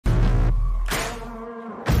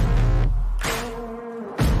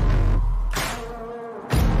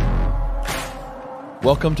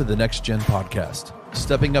Welcome to the Next Gen Podcast.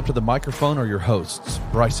 Stepping up to the microphone are your hosts,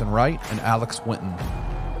 Bryson Wright and Alex Winton.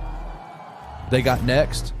 They got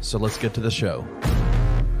next, so let's get to the show.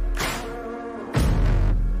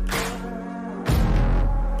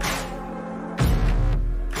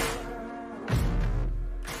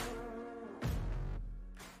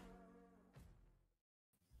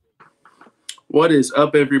 What is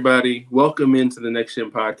up, everybody? Welcome into the Next Gen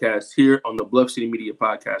Podcast here on the Bluff City Media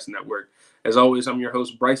Podcast Network. As always, I'm your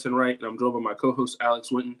host, Bryson Wright, and I'm joined by my co-host,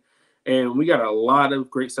 Alex Winton. And we got a lot of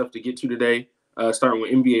great stuff to get to today, starting with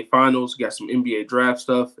NBA Finals. We got some NBA draft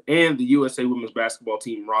stuff, and the USA Women's Basketball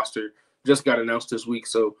team roster just got announced this week.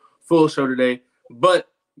 So full show today. But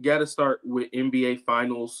got to start with NBA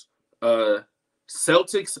Finals.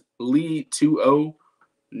 Celtics lead 2-0.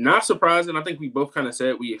 Not surprising. I think we both kind of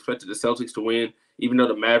said we expected the Celtics to win, even though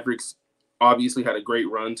the Mavericks obviously had a great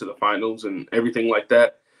run to the finals and everything like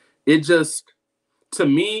that. It just, to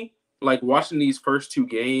me, like watching these first two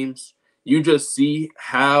games, you just see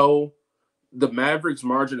how the Mavericks'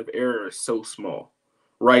 margin of error is so small,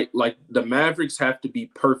 right? Like the Mavericks have to be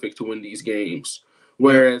perfect to win these games,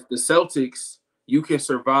 whereas the Celtics, you can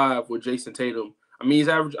survive with Jason Tatum. I mean, he's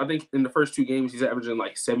average. I think in the first two games, he's averaging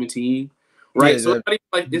like 17. Right, yeah, so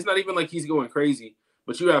it's not even like he's going crazy,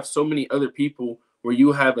 but you have so many other people where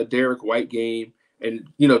you have a Derek White game, and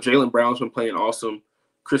Jaylen Brown's been playing awesome.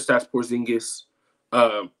 Kristaps Porzingis.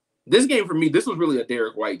 This game for me, this was really a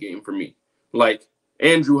Derek White game for me. Like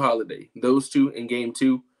Andrew Holiday, those two in game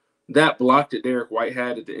two, that block that Derek White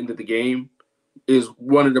had at the end of the game is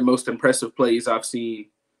one of the most impressive plays I've seen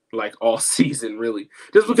like all season, really.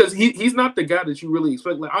 Just because he's not the guy that you really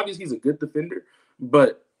expect. Like obviously he's a good defender,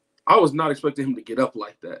 but I was not expecting him to get up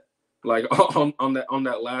like that, like on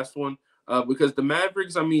that last one, because the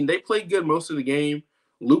Mavericks, I mean, they played good most of the game.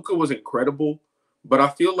 Luka was incredible, but I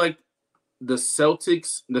feel like the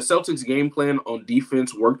Celtics game plan on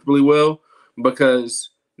defense worked really well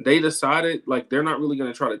because they decided like they're not really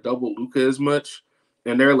going to try to double Luka as much,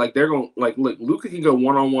 and they're going to look, Luka can go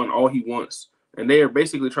one-on-one all he wants, and they are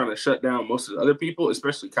basically trying to shut down most of the other people,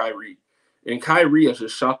 especially Kyrie, and Kyrie has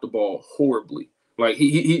just shot the ball horribly. Like,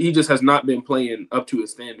 he just has not been playing up to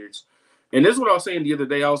his standards. And this is what I was saying the other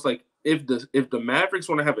day. I was like, if the Mavericks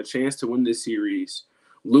want to have a chance to win this series,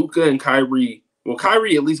 Luka and Kyrie, well,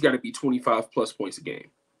 Kyrie at least got to be 25-plus points a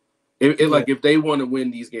game. If they want to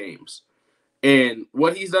win these games. And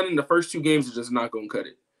what he's done in the first two games is just not going to cut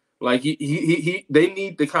it. Like, they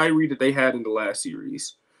need the Kyrie that they had in the last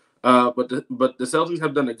series. But the Celtics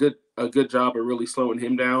have done a good job of really slowing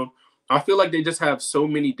him down. I feel like they just have so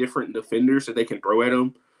many different defenders that they can throw at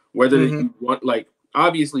him. Whether you want, like,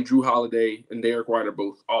 obviously Drew Holiday and Derek White are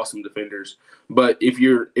both awesome defenders. But if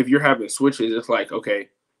you're having switches, it's like, okay,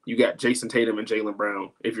 you got Jason Tatum and Jaylen Brown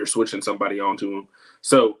if you're switching somebody onto them.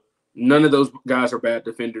 So none of those guys are bad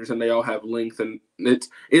defenders, and they all have length, and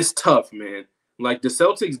it's tough, man. Like the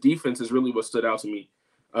Celtics defense is really what stood out to me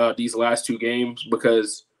these last two games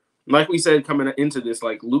because. Like we said, coming into this,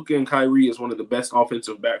 like Luka and Kyrie is one of the best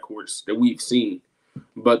offensive backcourts that we've seen.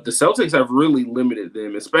 But the Celtics have really limited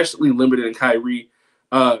them, especially limited in Kyrie.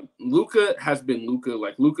 Luka has been Luka.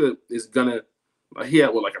 Like Luka is gonna, he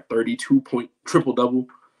had like a 32-point triple-double.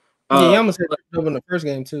 He almost had triple-double in the first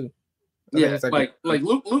game too. Like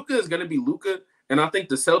Luka is gonna be Luka, and I think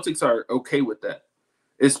the Celtics are okay with that,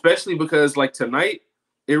 especially because like tonight,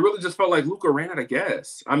 it really just felt like Luka ran out of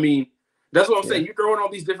gas. I mean. That's what I'm saying. You're throwing all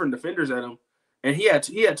these different defenders at him, and he had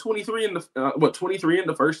 23 in the 23 in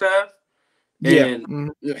the first half.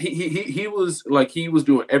 And he was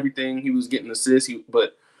doing everything. He was getting assists.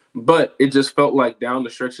 But it just felt like down the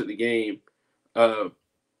stretch of the game,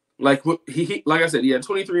 like I said, he had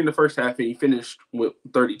 23 in the first half, and he finished with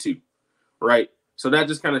 32. Right. So that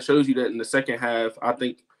just kind of shows you that in the second half, I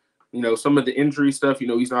think some of the injury stuff.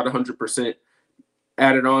 He's not 100%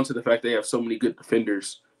 added on to the fact they have so many good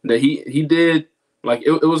defenders. That he did, like,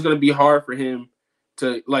 it was going to be hard for him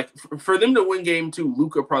to, like, for them to win game two,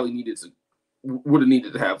 Luka probably would have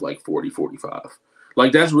needed to have, like, 40, 45.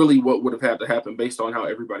 Like, that's really what would have had to happen based on how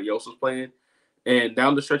everybody else was playing. And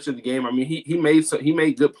down the stretch of the game, I mean, he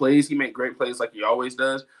made good plays. He made great plays like he always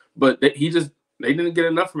does. But they didn't get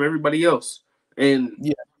enough from everybody else.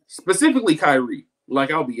 And specifically Kyrie, like,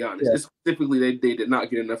 I'll be honest. Specifically, they did not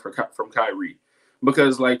get enough from Kyrie.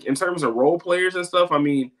 Because, like, in terms of role players and stuff, I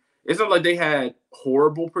mean, it's not like they had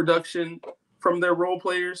horrible production from their role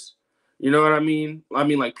players. You know what I mean? I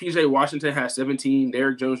mean, like, P.J. Washington had 17,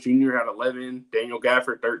 Derrick Jones Jr. had 11, Daniel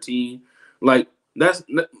Gafford 13. Like, that's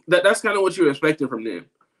kind of what you're expecting from them.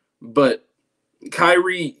 But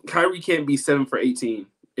Kyrie can't be 7 for 18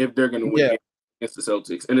 if they're going to win against the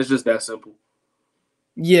Celtics. And it's just that simple.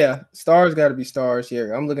 Yeah, stars got to be stars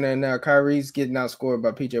here. I'm looking at it now. Kyrie's getting outscored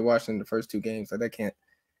by PJ Washington the first 2 games. Like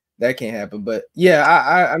that can't happen. But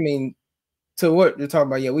yeah, I mean, to what you're talking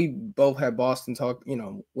about, yeah, we both had Boston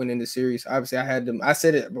winning the series. Obviously, I had them. I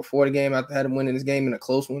said it before the game. I had them winning this game in a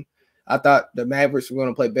close one. I thought the Mavericks were going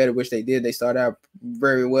to play better, which they did. They started out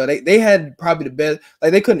very well. They had probably the best.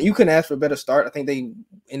 Like you couldn't ask for a better start. I think they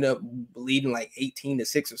ended up leading like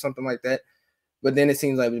 18-6 or something like that. But then it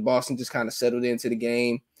seems like Boston just kind of settled into the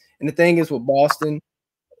game. And the thing is with Boston,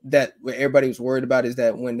 that what everybody was worried about is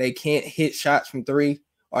that when they can't hit shots from 3,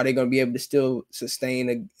 are they going to be able to still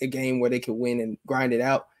sustain a game where they could win and grind it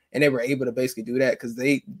out? And they were able to basically do that because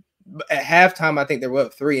they, at halftime, I think they were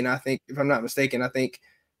up 3. And I think, if I'm not mistaken, I think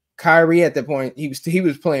Kyrie at that point, he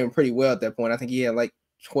was playing pretty well at that point. I think he had like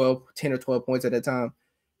 10 or 12 points at that time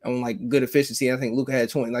on like good efficiency. I think Luka had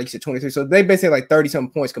 20, like you said, 23. So they basically had like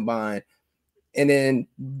 30-something points combined. And then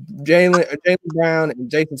Jaylen Brown and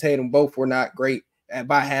Jason Tatum both were not great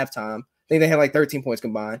by halftime. I think they had like 13 points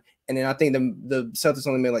combined. And then I think the Celtics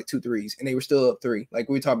only made like 2 threes, and they were still up 3. Like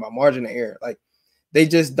we talking about margin of error. Like they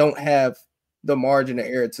just don't have the margin of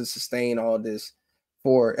error to sustain all this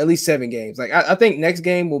for at least 7 games. Like I think next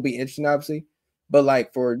game will be interesting, obviously. But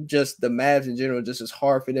like for just the Mavs in general, just it's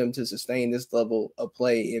hard for them to sustain this level of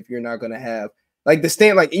play if you're not going to have like the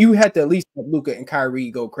stand. Like you had to at least have Luka and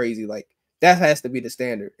Kyrie go crazy. Like that has to be the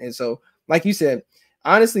standard. And so, like you said,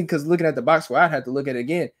 honestly, because looking at the box score, I'd have to look at it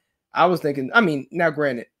again. I was thinking, I mean, now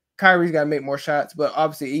granted, Kyrie's got to make more shots, but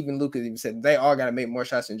obviously even Luka even said they all got to make more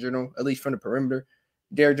shots in general, at least from the perimeter.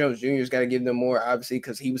 Derrick Jones Jr.'s got to give them more, obviously,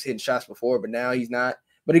 because he was hitting shots before, but now he's not.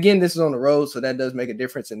 But again, this is on the road, so that does make a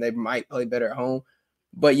difference, and they might play better at home.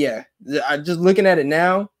 But yeah, I just looking at it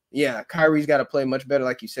now, yeah, Kyrie's got to play much better,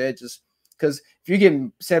 like you said, just because if you're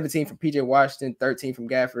getting 17 from PJ Washington, 13 from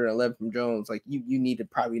Gafford, and 11 from Jones, like you need to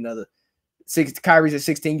probably another 6. Kyrie's at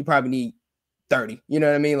 16, you probably need 30. You know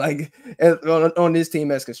what I mean? Like on this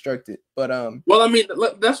team as constructed. But well, I mean,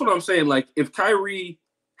 that's what I'm saying. Like if Kyrie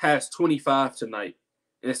has 25 tonight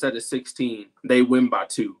instead of 16, they win by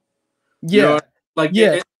 2. Yeah, you know? Like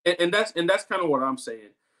yeah, and that's kind of what I'm saying.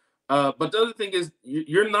 But the other thing is,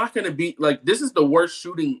 you're not going to beat, like, this is the worst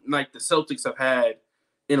shooting like the Celtics have had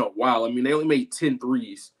in a while. I mean, they only made 10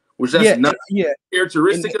 threes, which that's not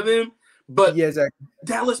characteristic of them. But yeah, exactly.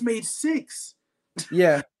 Dallas made 6.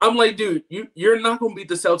 Yeah, I'm like, dude, you're not going to beat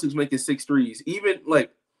the Celtics making 6 threes. Even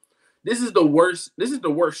like, this is the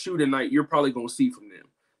worst shooting night you're probably going to see from them.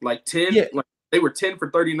 Like 10, like they were 10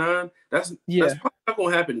 for 39. That's probably not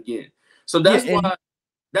going to happen again. So that's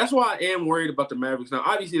why I am worried about the Mavericks. Now,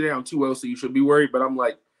 obviously, they're on 2-0, so you should be worried. But I'm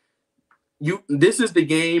like, this is the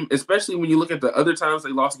game, especially when you look at the other times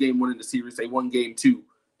they lost game 1 in the series. They won game 2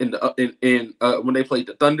 when they played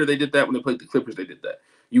the Thunder. They did that. When they played the Clippers, they did that.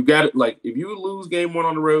 You got it. Like if you lose game 1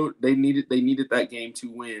 on the road, they needed that game to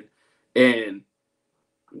win, and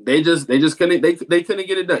they just couldn't they couldn't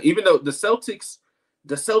get it done. Even though the Celtics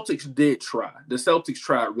did try. The Celtics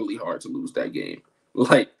tried really hard to lose that game.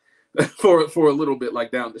 Like. For a little bit,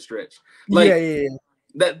 like down the stretch, like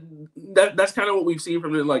that's kind of what we've seen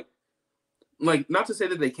from them. Like not to say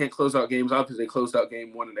that they can't close out games. Obviously, they closed out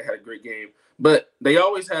game 1 and they had a great game, but they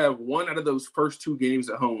always have one out of those first 2 games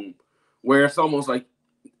at home where it's almost like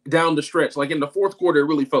down the stretch. Like in the fourth quarter, it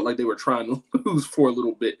really felt like they were trying to lose for a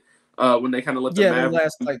little bit when they kind of let the Mavericks. The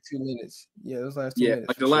last like 2 minutes. Yeah, those last 2 minutes.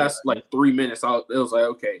 Like the last like 3 minutes, it was like,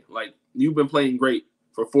 okay, like you've been playing great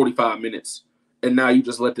for 45 minutes. And now you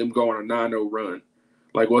just let them go on a 9-0 run.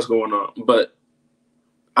 Like, what's going on? But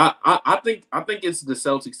I think it's the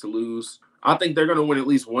Celtics to lose. I think they're going to win at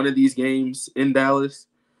least one of these games in Dallas.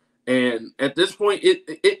 And at this point,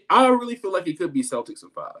 I really feel like it could be Celtics in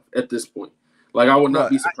 5 at this point. Like, I would not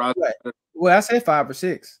be surprised. I said 5 or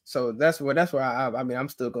 6. So that's where I mean, I'm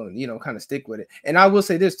still going to, kind of stick with it. And I will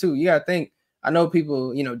say this, too. You got to think. I know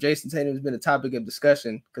people, Jason Tatum has been a topic of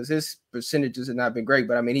discussion because his percentages have not been great,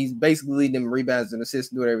 but I mean, he's basically leading them rebounds and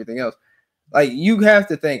assists and doing everything else. Like, you have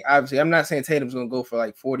to think, obviously, I'm not saying Tatum's going to go for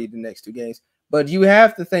like 40 the next 2 games, but you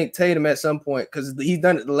have to think Tatum at some point because he's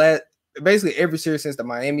done it basically every series since the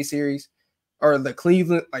Miami series or the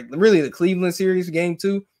Cleveland, like really the Cleveland series game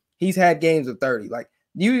 2, he's had games of 30. Like,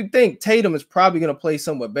 you think Tatum is probably going to play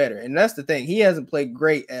somewhat better. And that's the thing. He hasn't played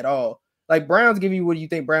great at all. Like, Brown's giving you what you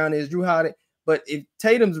think Brown is, Drew Holiday. But if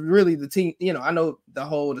Tatum's really the team, I know the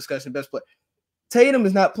whole discussion best player. Tatum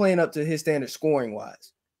is not playing up to his standard scoring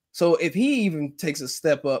wise. So if he even takes a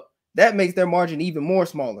step up, that makes their margin even more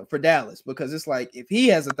smaller for Dallas because it's like if he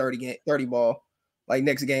has a 30 ball like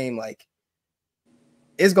next game, like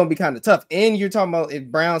it's gonna be kind of tough. And you're talking about if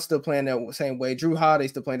Brown's still playing that same way, Drew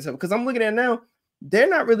Holiday's still playing the same. Because I'm looking at it now, they're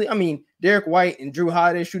not really. I mean, Derek White and Drew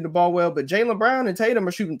Holiday shooting the ball well, but Jaylen Brown and Tatum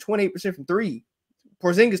are shooting 28% from three.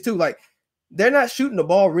 Porzingis too. Like they're not shooting the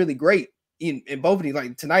ball really great in both of these.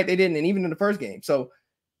 Like tonight they didn't, and even in the first game. So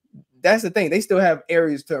that's the thing. They still have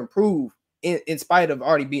areas to improve in spite of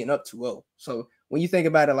already being up 2-0. So when you think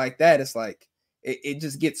about it like that, it's like it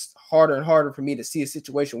just gets harder and harder for me to see a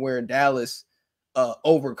situation where Dallas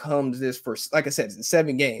overcomes this for, like I said,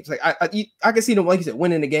 7 games. Like I can see them, like you said,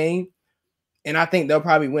 winning the game, and I think they'll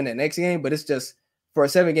probably win that next game. But it's just for a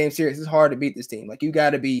 7-game series, it's hard to beat this team. Like you got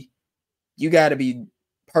to be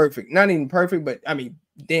perfect, not even perfect, but I mean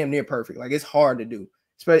damn near perfect. Like it's hard to do.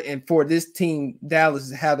 And for this team, Dallas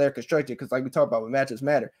is how they're constructed, because like we talked about, when matchups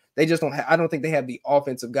matter, they just don't have, I don't think they have the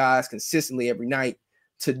offensive guys consistently every night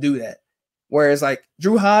to do that. Whereas like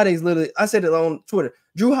Drew Holiday's literally, I said it on Twitter,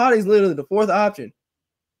 Drew Holiday's literally the 4th option,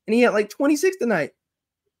 and he had like 26 tonight.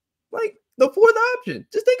 Like the 4th option.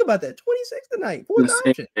 Just think about that. 26 tonight, 4th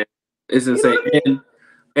option. It's insane. You know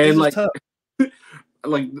and like tough.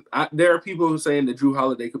 There are people who are saying that Drew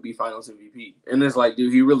Holiday could be Finals MVP, and it's like,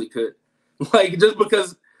 dude, he really could. Like just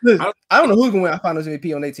because I don't know who's going to win Finals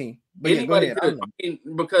MVP on their team, but anybody yeah, could. I mean,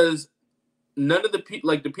 because none of the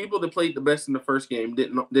people that played the best in the first game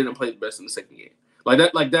didn't play the best in the second game.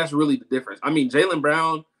 Like that's really the difference. I mean, Jaylen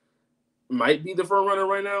Brown might be the front runner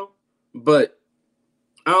right now, but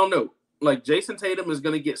I don't know. Like Jason Tatum is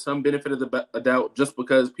going to get some benefit of the doubt just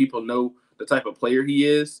because people know the type of player he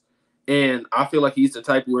is, and I feel like he's the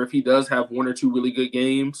type where if he does have 1 or 2 really good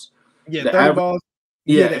games, the average.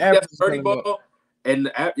 Yeah, if he has 30 ball, and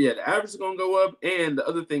the average is going to go up. And the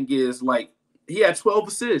other thing is, like, he had 12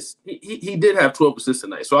 assists. He did have 12 assists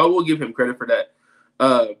tonight, so I will give him credit for that.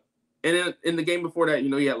 And in the game before that,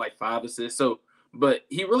 he had like 5 assists. So, but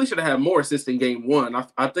he really should have had more assists in game 1.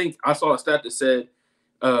 I think I saw a stat that said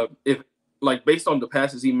if like based on the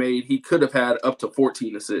passes he made, he could have had up to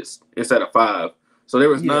 14 assists instead of 5. So there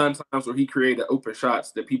was 9 times where he created open shots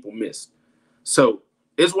that people missed. So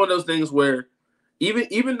it's one of those things where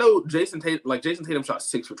even though Jason Tatum shot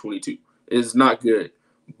 6 for 22 is not good,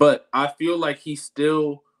 but I feel like he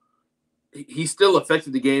still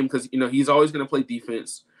affected the game because he's always going to play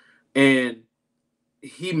defense, and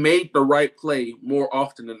he made the right play more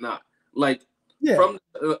often than not. Like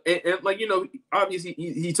obviously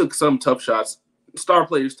he took some tough shots. Star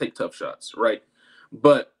players take tough shots, right?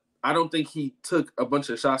 But I don't think he took a bunch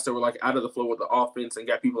of shots that were like out of the flow with the offense and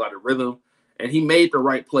got people out of rhythm. And he made the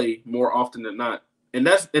right play more often than not. And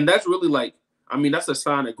that's really like, I mean, that's a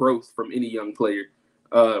sign of growth from any young player.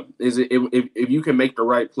 If you can make the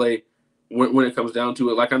right play when it comes down to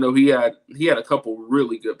it. Like I know he had a couple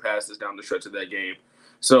really good passes down the stretch of that game.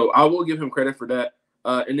 So I will give him credit for that.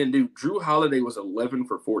 And then dude, Drew Holiday was 11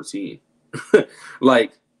 for 14.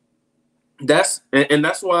 Like that's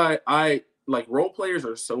why I like role players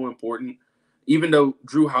are so important, even though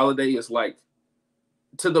Drew Holiday is like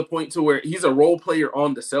to the point to where he's a role player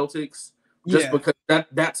on the Celtics just because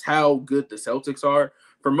that's how good the Celtics are.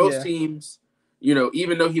 For most teams,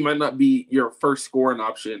 even though he might not be your first scoring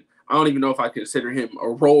option, I don't even know if I consider him a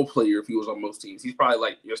role player if he was on most teams. He's probably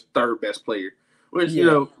like your 3rd best player, which,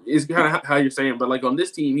 is kind of how you're saying. But like on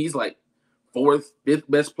this team, he's like 4th, 5th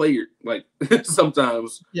best player. Like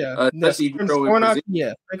sometimes. Yeah. Second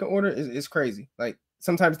order is crazy. Like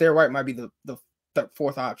sometimes Derek White might be the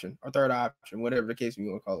 4th option or 3rd option, whatever the case you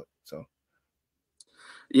want to call it. So.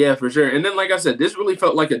 Yeah, for sure. And then, like I said, this really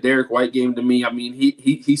felt like a Derek White game to me. I mean,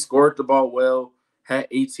 he scored the ball well, had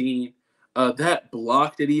 18. That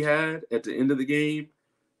block that he had at the end of the game,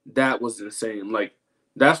 that was insane. Like,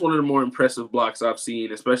 that's one of the more impressive blocks I've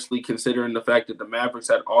seen, especially considering the fact that the Mavericks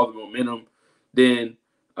had all the momentum. Then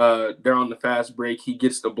they're on the fast break. He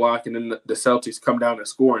gets the block, and then the Celtics come down and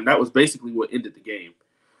score. And that was basically what ended the game.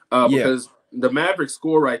 Because the Mavericks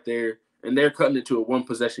score right there, and they're cutting it to a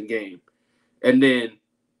 1-possession game. And then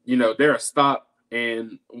they're a stop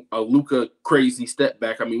and a Luka crazy step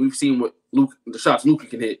back. I mean, we've seen what the shots Luka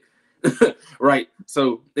can hit, right?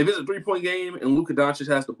 So if it's a 3-point game and Luka Doncic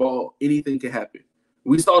has the ball, anything can happen.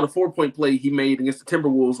 We saw the 4-point play he made against the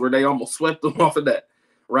Timberwolves where they almost swept them off of that,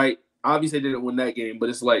 right? Obviously, they didn't win that game, but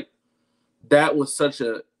it's like that was such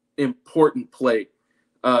a important play.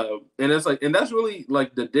 And that's really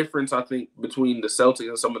like the difference, I think, between the Celtics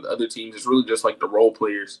and some of the other teams is really just like the role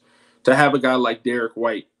players. To have a guy like Derek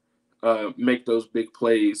White make those big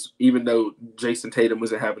plays, even though Jason Tatum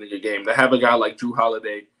wasn't having a good game. To have a guy like Drew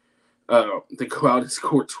Holiday to go out and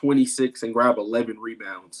score 26 and grab 11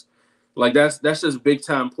 rebounds, like that's just big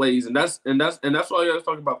time plays, and that's why I was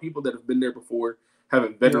talking about people that have been there before,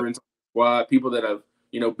 having veterans squad, people that have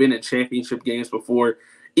been in championship games before.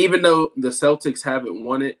 Even though the Celtics haven't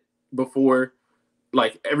won it before,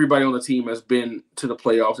 like everybody on the team has been to the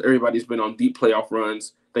playoffs. Everybody's been on deep playoff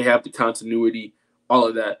runs. They have the continuity, all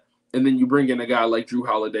of that. And then you bring in a guy like Drew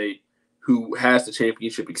Holiday, who has the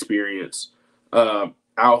championship experience. Al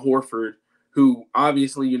Horford, who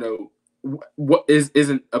obviously,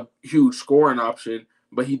 isn't a huge scoring option,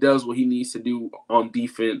 but he does what he needs to do on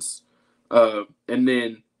defense. And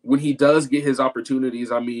then when he does get his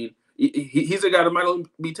opportunities, I mean, he's a guy that might only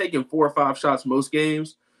be taking 4 or 5 shots most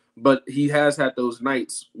games, but he has had those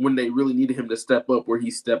nights when they really needed him to step up where he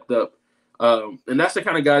stepped up. And that's the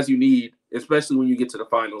kind of guys you need, especially when you get to the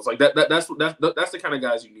finals. Like that's the kind of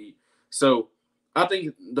guys you need. So I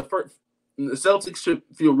think the Celtics should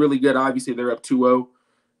feel really good. Obviously, they're up 2-0.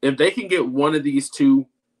 If they can get one of these two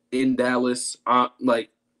in Dallas, I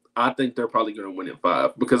think they're probably going to win in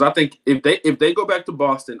 5, because I think if they go back to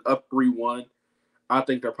Boston up 3-1, I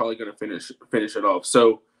think they're probably going to finish it off.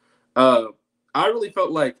 So I really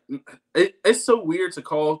felt like it's so weird to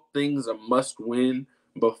call things a must win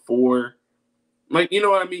before, like, you know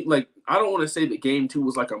what I mean? Like, I don't want to say that game 2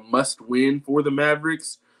 was like a must win for the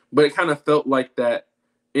Mavericks, but it kind of felt like that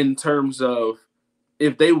in terms of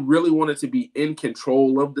if they really wanted to be in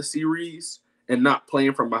control of the series and not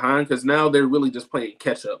playing from behind, because now they're really just playing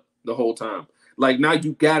catch up the whole time. Like, now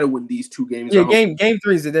you gotta win these 2 games. Yeah, game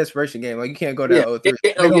 3 is a desperation game. Like, you can't go down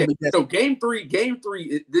 0-3. So game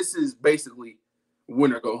three, this is basically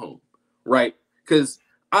win or go home, right? Because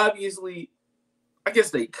obviously, I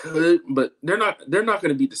guess they could, but they're not going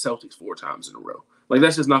to beat the Celtics 4 times in a row. Like,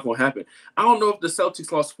 that's just not going to happen. I don't know if the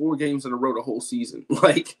Celtics lost 4 games in a row the whole season.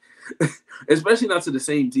 Like, especially not to the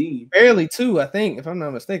same team. Barely 2, I think, if I'm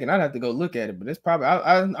not mistaken. I'd have to go look at it, but it's probably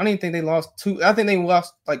I don't even think they lost 2. I think they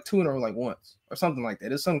lost like 2 in a row, like once or something like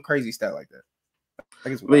that. It's some crazy stat like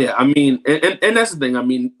that. But yeah, I mean, and that's the thing. I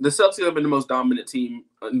mean, the Celtics have been the most dominant team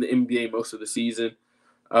in the NBA most of the season.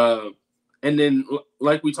 And then,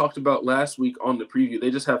 like we talked about last week on the preview, they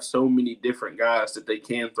just have so many different guys that they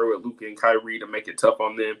can throw at Luka and Kyrie to make it tough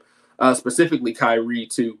on them, specifically Kyrie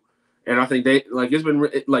too. And I think it's been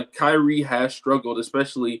like Kyrie has struggled,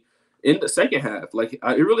 especially in the second half. Like,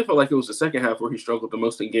 it really felt like it was the second half where he struggled the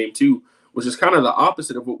most in game 2, which is kind of the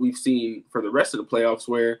opposite of what we've seen for the rest of the playoffs,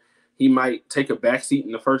 where he might take a backseat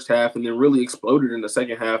in the first half and then really exploded in the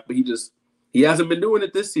second half. But he hasn't been doing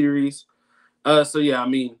it this series. So yeah, I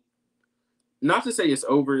mean, not to say it's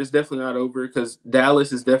over. It's definitely not over, because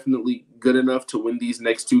Dallas is definitely good enough to win these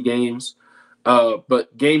next 2 games.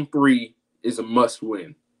 But game 3 is a must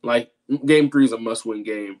win. Like, game 3 is a must win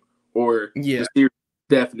game, or the series is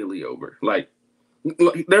definitely over. Like,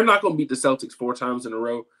 they're not going to beat the Celtics 4 times in a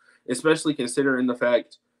row, especially considering the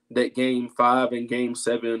fact that game 5 and game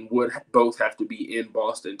 7 would both have to be in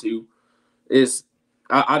Boston too.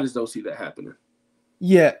 I just don't see that happening.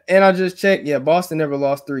 Yeah, and I just checked. Yeah, Boston never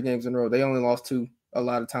lost 3 games in a row. They only lost 2 a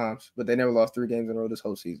lot of times, but they never lost 3 games in a row this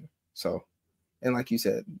whole season. So, and like you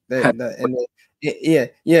said, I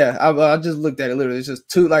just looked at it. Literally, it's just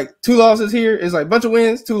 2 losses here. It's like bunch of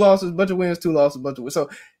wins, 2 losses, bunch of wins, 2 losses, bunch of wins. So,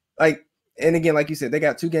 like, and again, like you said, they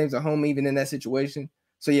got 2 games at home, even in that situation.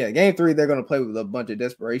 So yeah, game 3 they're gonna play with a bunch of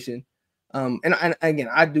desperation. And again,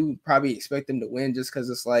 I do probably expect them to win, just because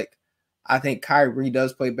it's like I think Kyrie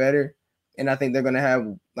does play better. And I think they're going to have,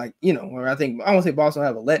 like, or I won't say Boston will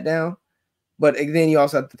have a letdown, but then you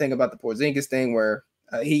also have to think about the Porzingis thing, where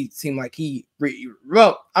he seemed like I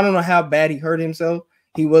don't know how bad he hurt himself.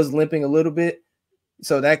 He was limping a little bit,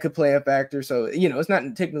 so that could play a factor. So, it's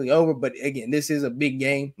not technically over, but again, this is a big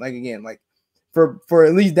game. Like, again, like for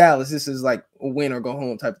at least Dallas, this is like a win or go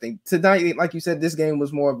home type of thing. Tonight, like you said, this game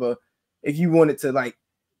was more of a, if you wanted to, like,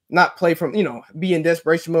 not play from, be in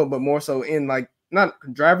desperation mode, but more so in, like, not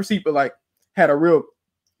driver's seat, but like had a real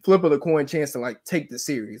flip of the coin chance to, like, take the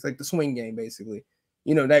series, like the swing game, basically.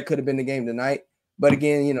 That could have been the game tonight. But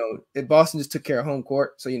again, if Boston just took care of home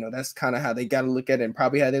court. So, that's kind of how they got to look at it, and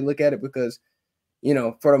probably how they look at it, because,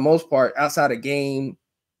 for the most part, outside of game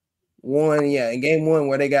 1, in game 1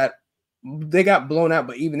 where they got blown out,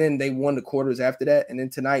 but even then they won the quarters after that. And then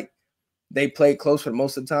tonight they played close for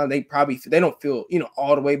most of the time. They don't feel,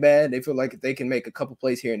 all the way bad. They feel like if they can make a couple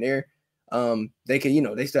plays here and there, they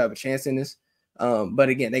can, they still have a chance in this. But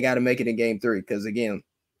again, they got to make it in game 3, because again,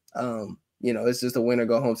 it's just a win or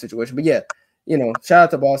go home situation. But yeah, shout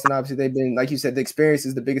out to Boston. Obviously, they've been, like you said, the experience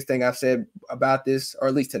is the biggest thing I've said about this, or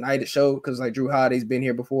at least tonight it showed, because like Drew Holiday's been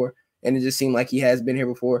here before, and it just seemed like he has been here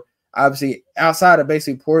before. Obviously, outside of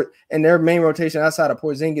basically and their main rotation outside of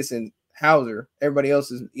Porzingis and Hauser, everybody else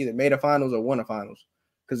has either made a finals or won a finals,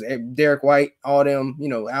 because Derek White, all them,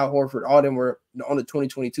 Al Horford, all them were on the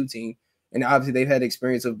 2022 team. And obviously they've had the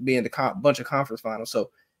experience of being the bunch of conference finals.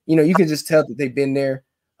 So, you can just tell that they've been there.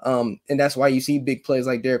 And that's why you see big plays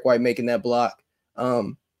like Derek White making that block.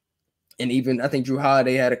 And even I think Drew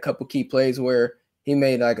Holiday had a couple key plays where he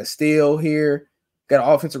made like a steal here, got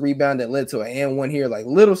an offensive rebound that led to an and one here. Like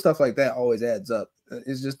little stuff like that always adds up.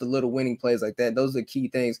 It's just the little winning plays like that. Those are the key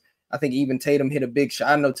things. I think even Tatum hit a big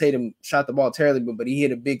shot. I know Tatum shot the ball terribly, but he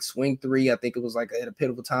hit a big swing three. I think it was like at a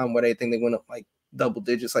pivotal time where they think they went up like double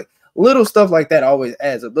digits. Like little stuff like that always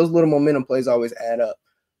adds up. Those little momentum plays always add up.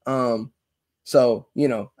 So,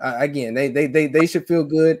 again, they should feel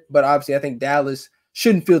good, but obviously I think Dallas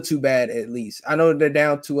shouldn't feel too bad at least. I know they're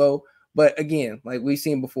down 2-0, but again, like we've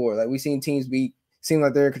seen before, like we've seen teams seem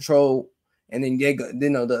like they're in control, and then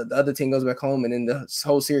the other team goes back home, and then the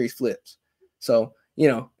whole series flips. So,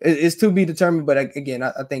 it's to be determined, but again,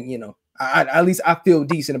 I think, at least I feel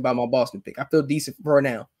decent about my Boston pick. I feel decent for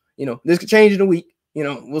now. This could change in a week.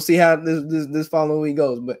 We'll see how this following week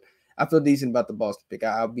goes, but I feel decent about the Boston pick.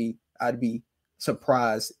 I'd be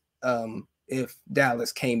surprised if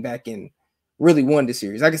Dallas came back and really won the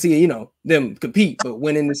series. I can see, them compete, but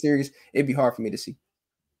winning the series, it'd be hard for me to see.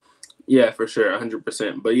 Yeah, for sure,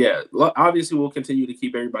 100%. But yeah, obviously we'll continue to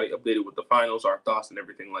keep everybody updated with the finals, our thoughts, and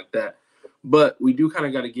everything like that. But we do kind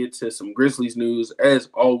of got to get to some Grizzlies news, as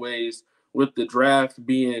always, with the draft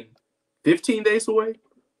being 15 days away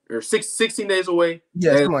or 16 days away.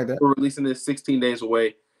 Yeah, something like that. We're releasing this 16 days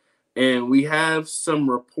away. And we have some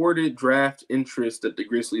reported draft interest that the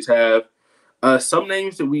Grizzlies have. Some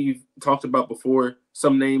names that we've talked about before,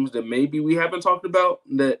 some names that maybe we haven't talked about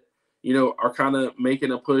that, are kind of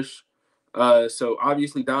making a push. So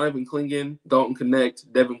obviously Donovan Clingan, Dalton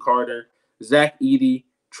Connect, Devin Carter, Zach Edey,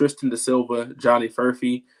 Tristan Da Silva, Johnny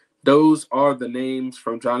Furphy. Those are the names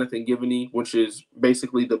from Jonathan Givney, which is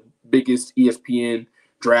basically the biggest ESPN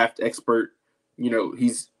draft expert.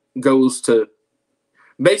 He's goes to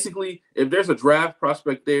basically, if there's a draft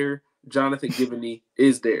prospect there, Jonathan Givney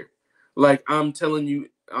is there. Like I'm telling you,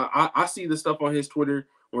 I see the stuff on his Twitter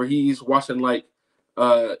where he's watching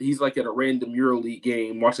he's like at a random EuroLeague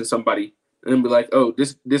game watching somebody and be like, oh,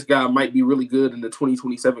 this guy might be really good in the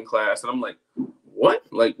 2027 class. And I'm like, what?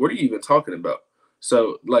 Like, what are you even talking about?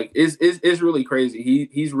 So like, it's really crazy.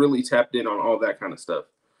 He's really tapped in on all that kind of stuff.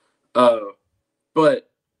 But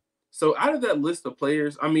so out of that list of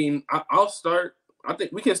players, I mean, I'll start. I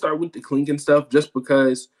think we can start with the Clingan stuff just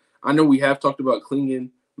because I know we have talked about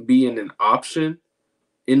Clingan being an option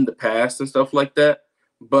in the past and stuff like that.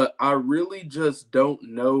 But I really just don't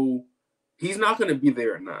know. He's not going to be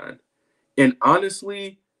there at 9. And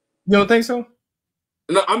honestly, you don't think so?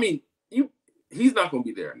 No, I mean, he's not going to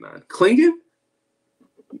be there at 9. Clingan?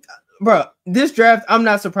 Bro, this draft, I'm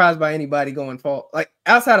not surprised by anybody going fall. Like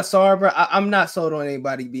outside of Sarr, bro, I'm not sold on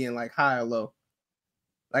anybody being like high or low.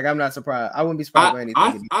 Like I'm not surprised. I wouldn't be surprised by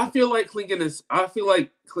anything. I feel like Clingan is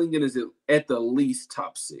at the least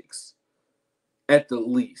top 6. At the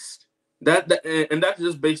least. And that's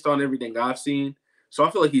just based on everything I've seen. So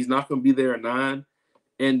I feel like he's not going to be there at 9.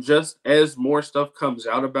 And just as more stuff comes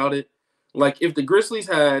out about it, like if the Grizzlies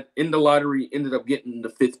had in the lottery ended up getting the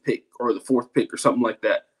 5th pick or the 4th pick or something like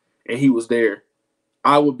that, and he was there,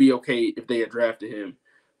 I would be okay if they had drafted him.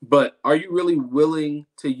 But are you really willing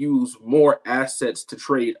to use more assets to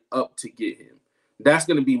trade up to get him? That's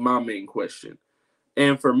going to be my main question.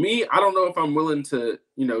 And for me, I don't know if I'm willing to,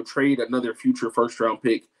 trade another future first-round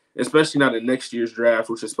pick, especially not in next year's draft,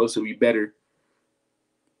 which is supposed to be better,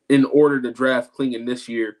 in order to draft Clingan this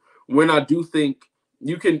year. When I do think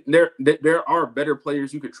you can, there are better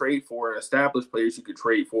players you could trade for, established players you could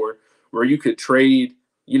trade for, where you could trade.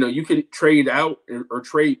 You could trade out or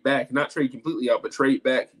trade back, not trade completely out, but trade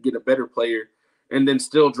back, get a better player, and then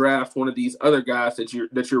still draft one of these other guys that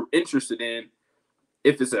you're interested in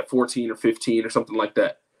if it's at 14 or 15 or something like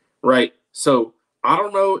that, right? So I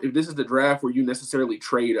don't know if this is the draft where you necessarily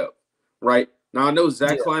trade up, right? Now I know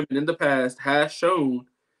Zach Kleiman in the past has shown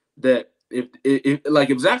that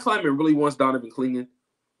if Zach Kleiman really wants Donovan Clingan,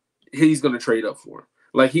 he's going to trade up for him.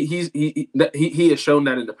 Like he has shown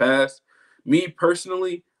that in the past. Me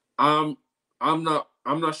personally, I'm not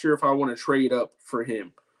sure if I want to trade up for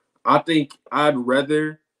him. I think I'd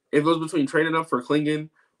rather, if it was between trading up for Clingan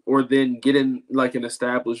or then getting like an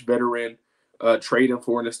established veteran, trading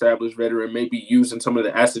for an established veteran, maybe using some of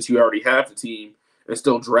the assets you already have the team and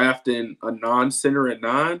still drafting a non-center at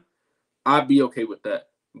 9, I'd be okay with that.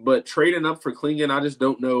 But trading up for Clingan, I just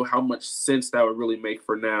don't know how much sense that would really make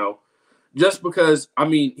for now. Just because, I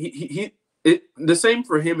mean, the same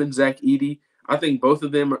for him and Zach Edey. I think both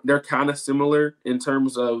of them, they're kind of similar in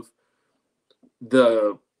terms of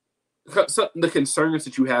the concerns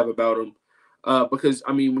that you have about them. Because,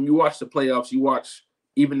 I mean, when you watch the playoffs,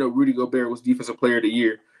 even though Rudy Gobert was Defensive Player of the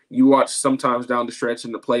Year, you watch sometimes down the stretch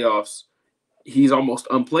in the playoffs, he's almost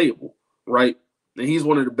unplayable, right? And he's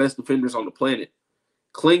one of the best defenders on the planet.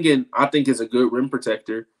 Klingon, I think, is a good rim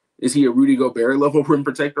protector. Is he a Rudy Gobert level rim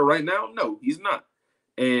protector right now? No, he's not.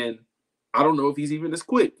 And I don't know if he's even as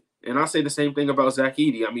quick. And I say the same thing about Zach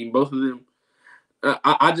Edey. I mean, both of them,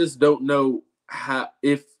 I just don't know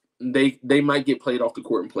if they might get played off the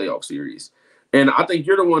court in playoff series. And I think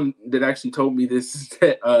you're the one that actually told me this,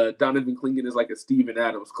 that Donovan Klingon is like a Steven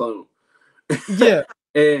Adams clone. Yeah.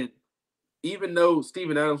 And even though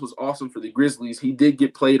Steven Adams was awesome for the Grizzlies, he did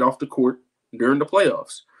get played off the court during the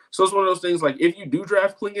playoffs. So it's one of those things, like, if you do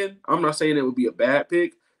draft Klingon, I'm not saying it would be a bad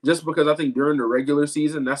pick, just because I think during the regular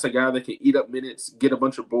season, that's a guy that can eat up minutes, get a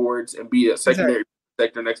bunch of boards, and be a secondary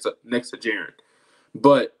protector next to Jaren.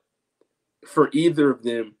 But for either of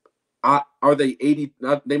them, are they 80?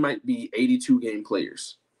 They might be 82 game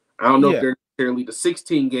players. I don't know if they're necessarily the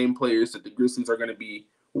 16 game players that the Grizzlies are going to be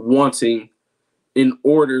wanting in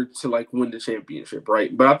order to like win the championship,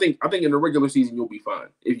 right? But I think in the regular season you'll be fine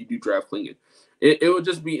if you do draft Klingon. It would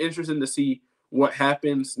just be interesting to see what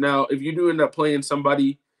happens. Now, if you do end up playing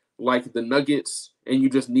somebody like the Nuggets and you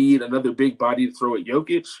just need another big body to throw at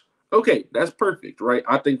Jokic, okay, that's perfect, right?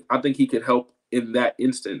 I think he could help in that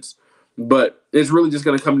instance. But it's really just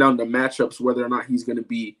going to come down to matchups, whether or not he's going to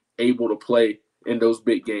be able to play in those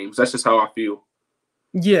big games. That's just how I feel.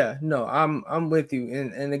 Yeah, no, I'm with you.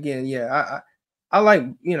 And again, yeah, I like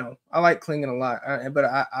Klingon a lot, but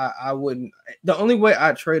I wouldn't. The only way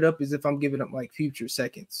I trade up is if I'm giving up like future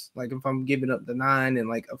seconds, like if I'm giving up the 9 and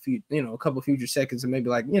like a couple future seconds, and maybe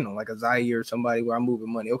like like a Zaire or somebody where I'm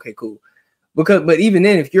moving money. Okay, cool. But even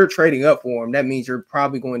then, if you're trading up for him, that means you're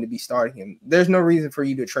probably going to be starting him. There's no reason for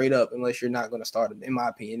you to trade up unless you're not going to start him, in my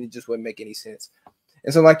opinion. It just wouldn't make any sense.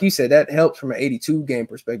 And so, like you said, that helps from an 82 game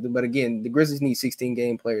perspective. But again, the Grizzlies need 16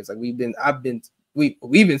 game players. Like we've been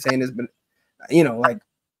saying this, but like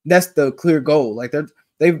that's the clear goal. Like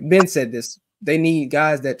they've been said this. They need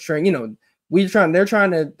guys that train.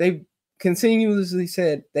 They've continuously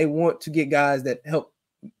said they want to get guys that help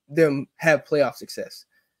them have playoff success.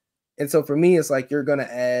 And so for me, it's like you're going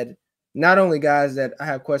to add not only guys that I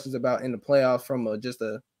have questions about in the playoffs from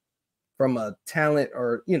a talent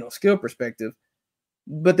or skill perspective,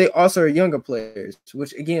 but they also are younger players,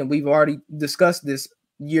 which again we've already discussed this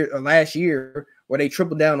last year where they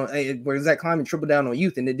tripled down on where Zach Kleiman tripled down on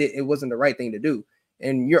youth, and it wasn't the right thing to do.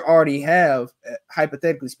 And you already have,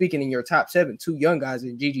 hypothetically speaking, in your top 7, 2 young guys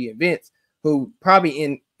in Gigi and Vince, who probably,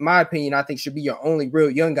 in my opinion, I think should be your only real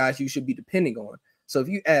young guys you should be depending on. So if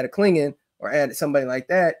you add a Klingon or add somebody like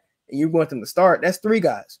that, and you want them to start, that's 3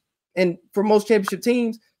 guys. And for most championship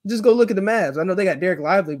teams, just go look at the Mavs. I know they got Derek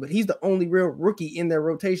Lively, but he's the only real rookie in their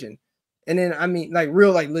rotation. And then, I mean, like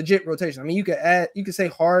real, like legit rotation. I mean, you could say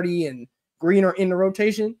Hardy and Green are in the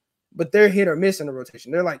rotation, but they're hit or miss in the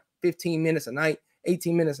rotation. They're like 15 minutes a night,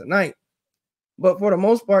 18 minutes a night. But for the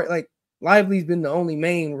most part, like Lively's been the only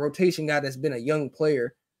main rotation guy that's been a young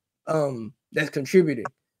player that's contributed.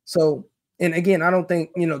 So, and again, I don't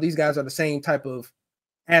think, these guys are the same type of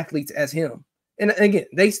athletes as him. And again,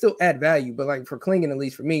 they still add value, but like for Klingon, at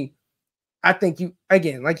least for me, I think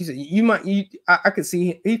like you said, I could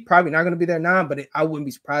see he's probably not going to be there 9, but I wouldn't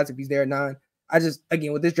be surprised if he's there 9.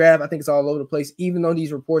 Again, with this draft, I think it's all over the place. Even though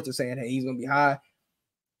these reports are saying, hey, he's going to be high.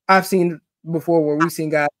 I've seen before where we've seen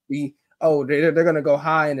guys be, they're going to go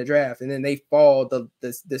high in the draft, and then they fall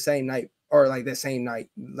the same night or like the same night,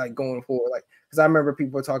 like going forward. Like, because I remember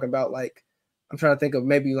people were talking about, like, I'm trying to think of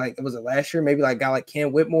maybe like, was it last year? Maybe like a guy like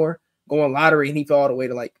Cam Whitmore going lottery and he fell all the way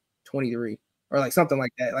to like 23 or like something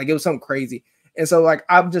like that. Like it was something crazy. And so like,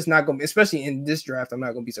 I'm just not going to, especially in this draft, I'm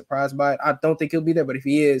not going to be surprised by it. I don't think he'll be there, but if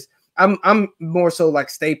he is, I'm more so like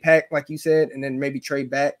stay packed, like you said, and then maybe trade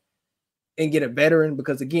back and get a veteran,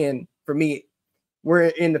 because again, for me, we're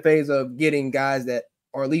in the phase of getting guys that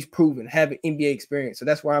are at least proven, have NBA experience. So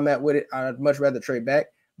that's where I'm at with it. I'd much rather trade back.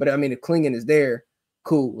 But I mean, if Klingon is there,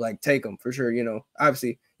 cool, like take him for sure.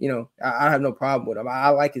 Obviously, I have no problem with him. I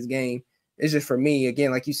like his game. It's just for me, again,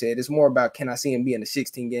 like you said, it's more about can I see him being a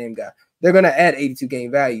 16 game guy? They're going to add 82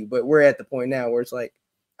 game value, but we're at the point now where it's like,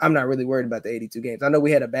 I'm not really worried about the 82 games. I know we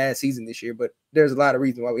had a bad season this year, but there's a lot of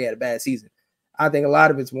reasons why we had a bad season. I think a lot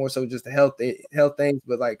of it's more so just the health things,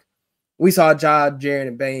 but like we saw Jaren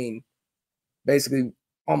and Bane basically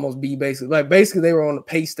basically they were on the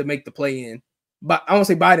pace to make the play in. But I won't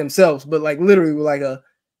say by themselves, but like literally with like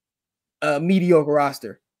a mediocre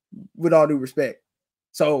roster, with all due respect.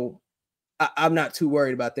 So I'm not too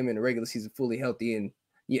worried about them in the regular season fully healthy, and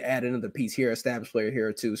you add another piece here, established player here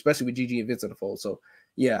or two, especially with Gigi and Vince in the fold. So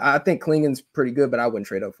yeah, I think Klingon's pretty good, but I wouldn't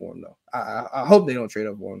trade up for him though. I hope they don't trade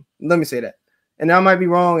up for him. Let me say that. And I might be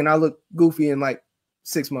wrong, and I look goofy in like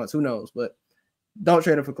 6 months. Who knows? But don't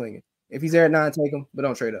trade him for Clingan. If he's there at 9, take him, but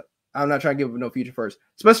don't trade up. I'm not trying to give up no future first,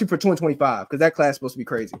 especially for 2025, because that class is supposed to be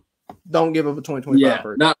crazy. Don't give up a 2025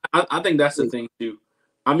 first. No, I think that's the thing too.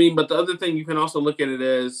 I mean, but the other thing, you can also look at it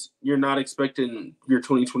as you're not expecting your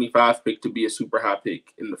 2025 pick to be a super high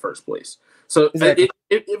pick in the first place. So exactly.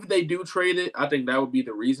 if they do trade it, I think that would be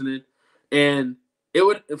the reasoning. And it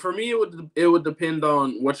would depend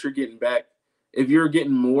on what you're getting back. If you're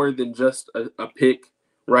getting more than just a pick,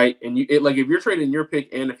 right? And if you're trading your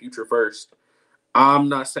pick and a future first, I'm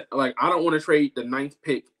not saying I don't want to trade the 9th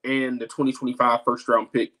pick and the 2025 first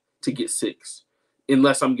round pick to get 6,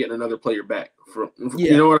 unless I'm getting another player back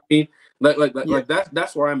you know what I mean? Like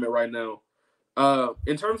that's where I'm at right now.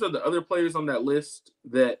 In terms of the other players on that list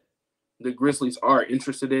that the Grizzlies are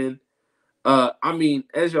interested in, I mean,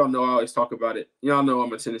 as y'all know, I always talk about it. Y'all know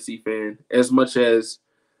I'm a Tennessee fan. As much as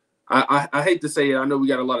I hate to say it, I know we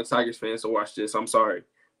got a lot of Tigers fans to watch this. I'm sorry,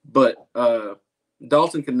 but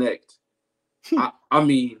Dalton Connect. I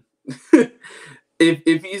mean,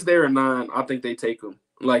 if he's there at 9, I think they take him.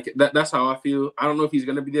 Like that's how I feel. I don't know if he's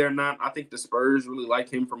gonna be there or not. I think the Spurs really like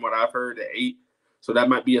him from what I've heard at 8, so that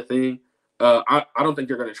might be a thing. I don't think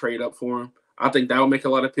they're gonna trade up for him. I think that would make a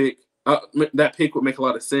lot of that pick would make a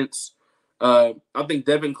lot of sense. I think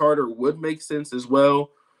Devin Carter would make sense as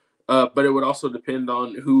well, but it would also depend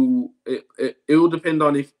on who. It will depend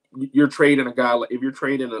on if you're trading a guy if you're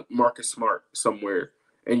trading a Marcus Smart somewhere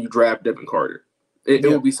and you draft Devin Carter. It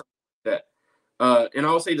will be something like that. And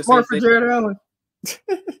I will say the same thing. Jared Allen.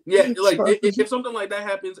 Yeah, like if something like that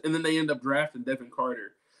happens and then they end up drafting Devin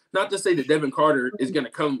Carter, not to say that Devin Carter is going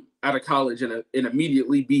to come out of college and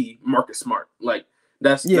immediately be Marcus Smart. Like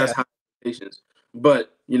that's high expectations.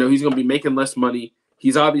 But he's going to be making less money.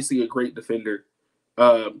 He's obviously a great defender.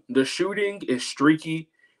 The shooting is streaky,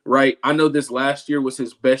 right? I know this last year was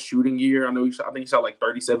his best shooting year. I think he shot like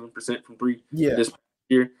 37% from 3 this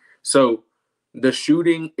year. So the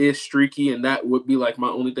shooting is streaky, and that would be like my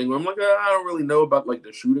only thing. I'm like, I don't really know about like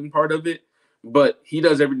the shooting part of it, but he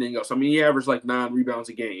does everything else. I mean, he averaged like 9 rebounds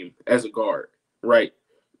a game as a guard, right?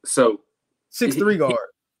 So 6'3" guard.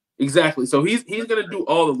 Exactly. So he's gonna do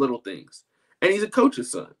all the little things, and he's a coach's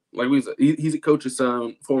son. Like he's a coach's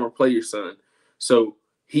son, former player's son. So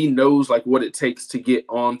he knows like what it takes to get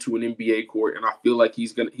onto an NBA court, and I feel like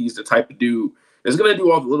he's the type of dude that's going to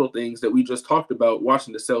do all the little things that we just talked about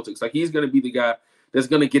watching the Celtics. Like, he's going to be the guy that's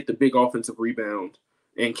going to get the big offensive rebound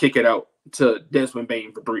and kick it out to Desmond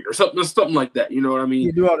Bane for 3 or something like that. You know what I mean?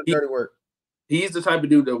 You do all the dirty work. He's the type of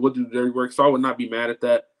dude that will do the dirty work, so I would not be mad at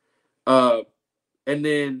that. And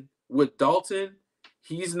then with Dalton,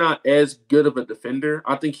 he's not as good of a defender.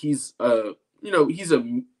 I think he's not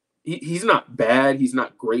bad. He's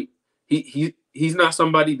not great. He's not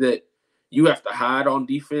somebody that you have to hide on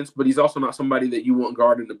defense, but he's also not somebody that you want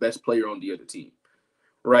guarding the best player on the other team,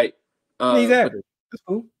 right? He's average. That's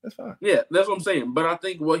cool. That's fine. Yeah, that's what I'm saying. But I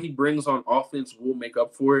think what he brings on offense will make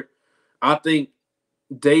up for it. I think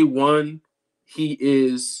day one, he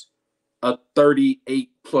is a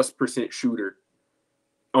 38+% shooter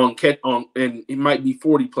and it might be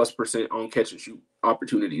 40+% on catch and shoot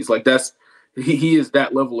opportunities. Like he is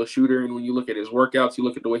that level of shooter. And when you look at his workouts, you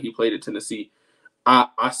look at the way he played at Tennessee,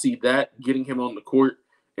 I see that getting him on the court.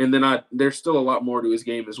 And then there's still a lot more to his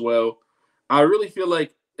game as well. I really feel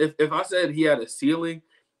like if I said he had a ceiling,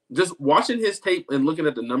 just watching his tape and looking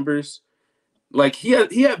at the numbers, like he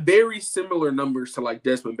had very similar numbers to like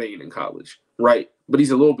Desmond Bane in college, right? But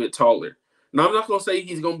he's a little bit taller. Now, I'm not going to say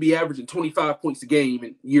he's going to be averaging 25 points a game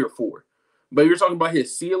in year 4. But if you're talking about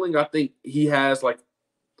his ceiling, I think he has like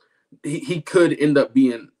he could end up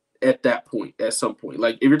being at that point at some point.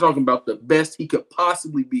 Like if you're talking about the best he could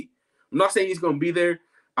possibly be. I'm not saying he's going to be there.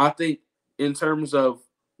 I think in terms of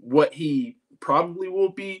what he probably will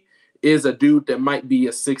be is a dude that might be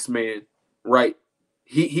a 6-man, right?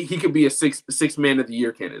 He could be a six man of the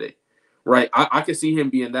year candidate, right? I could see him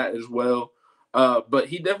being that as well. But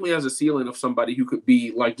he definitely has a ceiling of somebody who could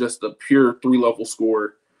be like just a pure 3-level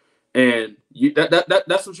scorer. And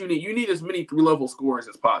that's what you need. You need as many 3-level scorers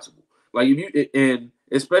as possible. Like and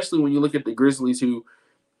especially when you look at the Grizzlies, who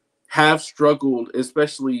have struggled,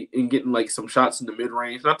 especially in getting like some shots in the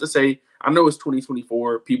mid-range. Not to say, I know it's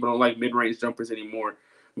 2024, people don't like mid-range jumpers anymore,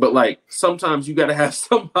 but like sometimes you gotta have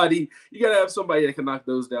somebody that can knock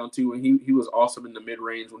those down too. And he was awesome in the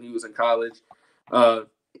mid-range when he was in college. So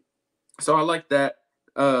I like that.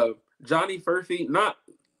 Johnny Furphy,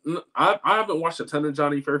 I haven't watched a ton of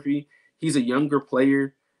Johnny Furphy. He's a younger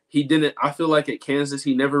player. I feel like at Kansas,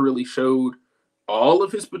 he never really showed all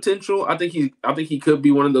of his potential. I think he could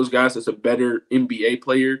be one of those guys that's a better NBA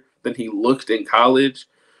player than he looked in college.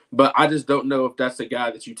 But I just don't know if that's the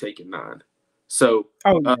guy that you take in 9. So,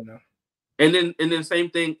 no. And then same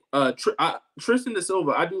thing. Tristan Da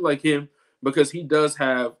Silva, I do like him because he does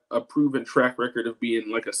have a proven track record of being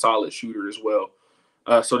like a solid shooter as well.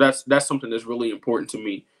 So that's something that's really important to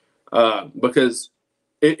me because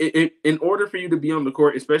in order for you to be on the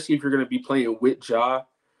court, especially if you're going to be playing with Ja,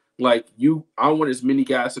 I want as many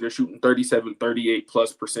guys that are shooting 37,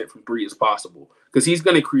 38+% from 3 as possible because he's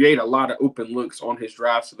going to create a lot of open looks on his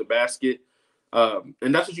drives to the basket. And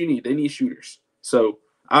that's what you need. They need shooters. So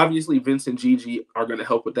obviously Vince and Gigi are going to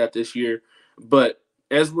help with that this year. But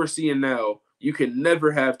as we're seeing now, you can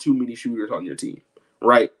never have too many shooters on your team,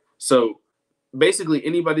 right? So basically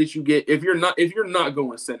anybody that you get, if you're not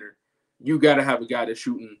going center, you got to have a guy that's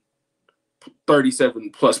shooting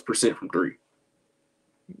 37+% from 3.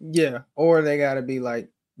 Yeah, or they got to be like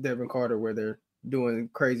Devin Carter where they're doing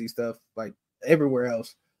crazy stuff like everywhere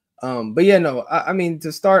else. But yeah, no, I mean,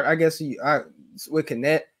 to start, I guess with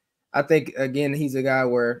Kenneth, I think, again, he's a guy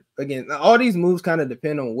where, again, all these moves kind of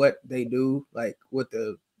depend on what they do, like with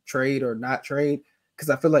the trade or not trade, because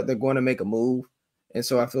I feel like they're going to make a move. And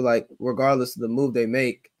so I feel like regardless of the move they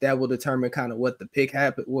make, that will determine kind of what the pick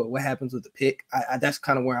what happens with the pick. That's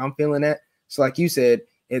kind of where I'm feeling at. So like you said,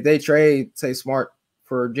 if they trade, say, Smart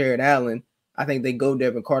for Jared Allen, I think they go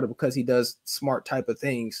Devin Carter because he does smart type of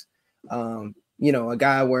things. A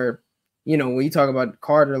guy where, when you talk about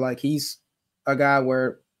Carter, like he's a guy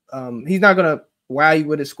where he's not going to wow you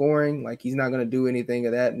with his scoring. Like he's not going to do anything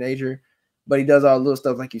of that nature, but he does all the little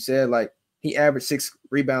stuff. Like you said, like he averaged 6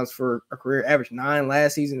 rebounds for a career, averaged 9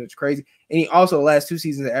 last season. It's crazy. And he also the last 2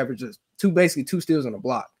 seasons averages basically 2 steals on a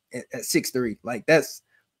block at 6'3". Like I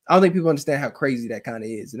don't think people understand how crazy that kind of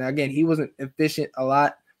is. And again, he wasn't efficient a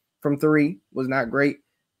lot from 3, was not great.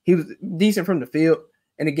 He was decent from the field.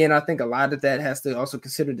 And again, I think a lot of that has to also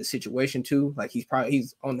consider the situation too. Like he's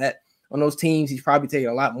on those teams, he's probably taking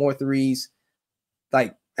a lot more threes,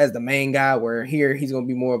 like as the main guy, where here he's going to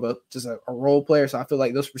be more of just a role player. So I feel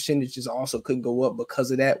like those percentages also could go up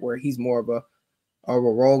because of that, where he's more of a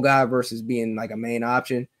role guy versus being like a main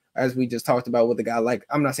option, as we just talked about with a guy like,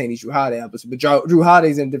 I'm not saying he's Drew Holiday, but Drew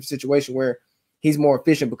Holiday's in a different situation where he's more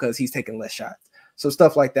efficient because he's taking less shots. So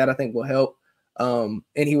stuff like that I think will help. And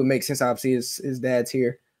he would make sense, obviously, his dad's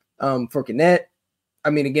here. For Kenneth, I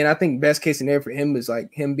mean, again, I think best case scenario for him is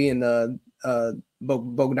like him being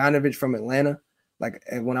Bogdanovich from Atlanta. Like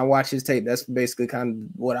when I watch his tape, that's basically kind of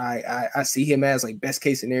what I see him as. Like best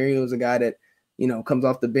case scenario is a guy that, comes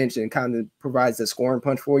off the bench and kind of provides the scoring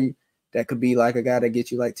punch for you. That could be like a guy that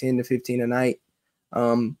gets you like 10 to 15 a night,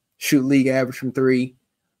 shoot league average from 3.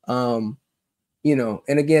 And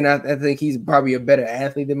again, I think he's probably a better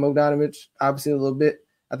athlete than Bogdanovich, obviously a little bit.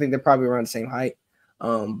 I think they're probably around the same height.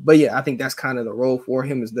 But yeah, I think that's kind of the role for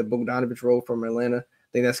him, is the Bogdanovich role from Atlanta.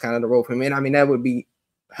 I think that's kind of the role for him. And I mean, that would be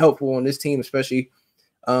helpful on this team, especially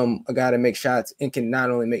a guy that makes shots and can not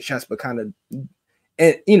only make shots, but kind of,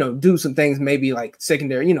 do some things maybe like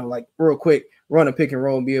secondary, like real quick, run a pick and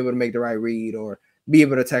roll and be able to make the right read or be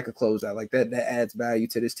able to attack a closeout. Like that adds value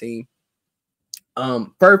to this team.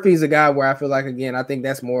 Furphy's a guy where I feel like, again, I think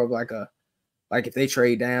that's more of like if they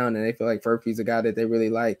trade down and they feel like Furphy's a guy that they really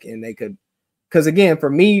like and they could, because again, for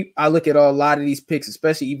me, I look at a lot of these picks,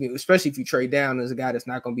 especially if you trade down, as a guy that's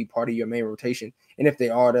not going to be part of your main rotation. And if they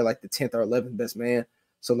are, they're like the 10th or 11th best man.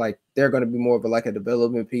 So like they're going to be more of a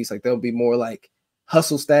development piece. Like they'll be more like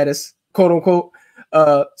hustle status, quote unquote.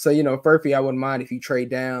 So Furphy, I wouldn't mind if you trade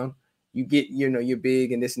down, you get, you're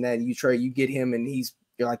big and this and that, and you get him and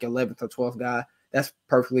you're like 11th or 12th guy. That's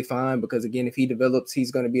perfectly fine, because again, if he develops,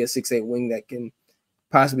 he's going to be a 6'8" wing that can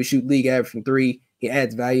possibly shoot league average from 3. He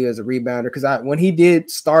adds value as a rebounder, because when he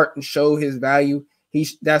did start and show his value,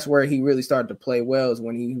 that's where he really started to play well, is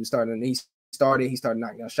when he started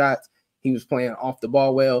knocking down shots. He was playing off the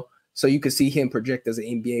ball well, so you could see him project as an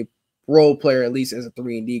NBA role player, at least as a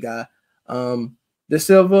 3-and-D guy. Da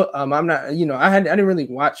Silva, I'm not, I didn't really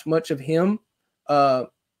watch much of him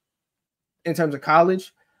in terms of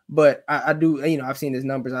college, but I do, I've seen his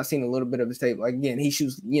numbers. I've seen a little bit of his tape. Like again, he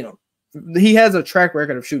shoots, he has a track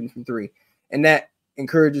record of shooting from 3, and that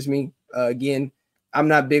encourages me. Again, I'm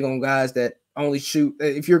not big on guys that only shoot.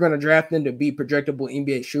 If you're going to draft them to be projectable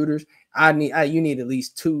NBA shooters, you need at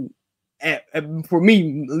least 2, for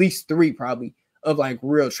me, at least 3 probably, of like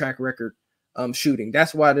real track record shooting.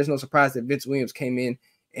 That's why there's no surprise that Vince Williams came in,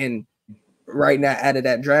 and right now out of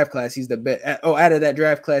that draft class, he's the best. Out of that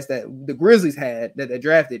draft class that the Grizzlies had that they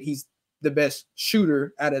drafted, he's the best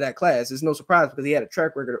shooter out of that class. It's no surprise, because he had a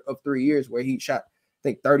track record of 3 years where he shot, I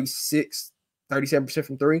think, 37%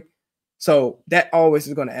 from 3. So that always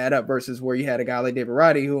is going to add up versus where you had a guy like David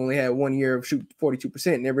Roddy who only had 1 year of shooting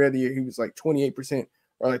 42%, and every other year he was like 28%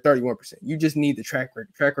 or like 31%. You just need the track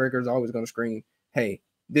record. Track record is always going to scream, hey,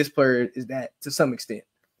 this player is that to some extent.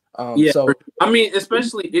 So I mean,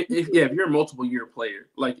 especially if you're a multiple year player,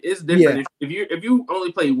 like it's different. Yeah. If you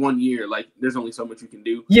only play 1 year, like there's only so much you can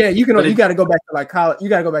do. Yeah, you got to go back to like college. You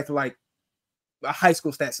got to go back to like high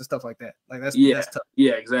school stats and stuff like that. Like that's tough.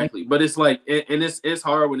 Yeah, exactly. But it's like, and it's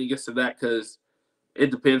hard when it gets to that because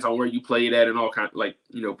it depends on where you played at and all kind. Like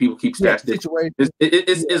people keep stats.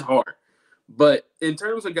 It's hard. But in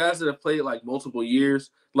terms of guys that have played like multiple years,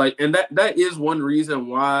 like, and that is one reason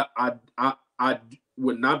why I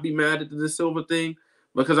would not be mad at the Silva thing,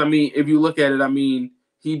 because I mean, if you look at it, I mean,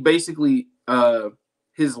 he basically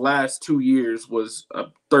his last 2 years was a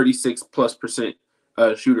 36+%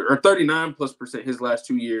 shooter, or 39+% his last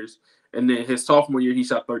 2 years, and then his sophomore year he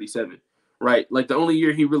shot 37. Right, like the only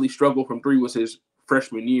year he really struggled from three was his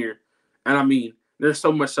freshman year, and I mean, there's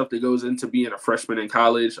so much stuff that goes into being a freshman in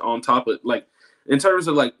college on top of, like, in terms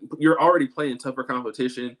of, like, you're already playing tougher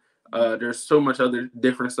competition. There's so much other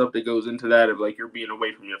different stuff that goes into that of, like, you're being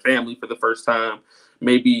away from your family for the first time.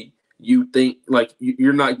 Maybe you think, like,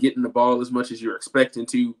 you're not getting the ball as much as you're expecting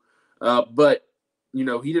to. But,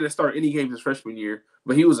 he didn't start any games his freshman year,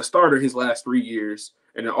 but he was a starter his last 3 years.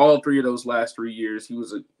 And in all three of those last 3 years, he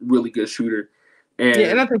was a really good shooter.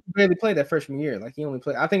 And I think he barely played that freshman year. Like he only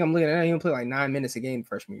played. I think I'm looking at it. He only played like 9 minutes a game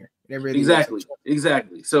freshman year. Exactly.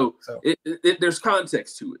 So there's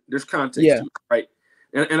context to it. There's context to it, right?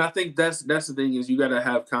 And I think that's the thing is you got to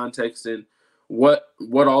have context in what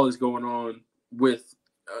all is going on with,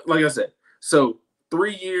 like I said. So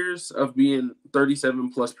 3 years of being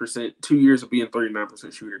 37+%, 2 years of being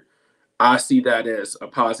 39% shooter. I see that as a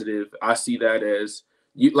positive. I see that as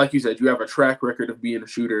like you said, you have a track record of being a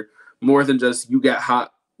shooter. More than just you got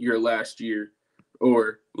hot your last year,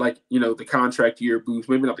 or like the contract year boost.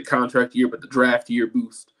 Maybe not the contract year, but the draft year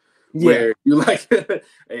boost, where you're like,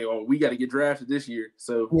 hey, we got to get drafted this year,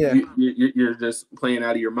 so you're just playing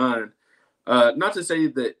out of your mind. Not to say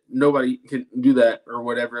that nobody can do that or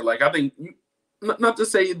whatever. Like I think not to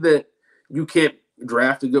say that you can't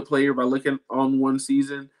draft a good player by looking on one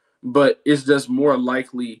season, but it's just more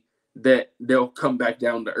likely that they'll come back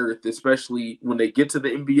down to earth, especially when they get to the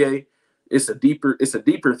NBA. It's a deeper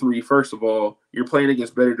three. First of all, you're playing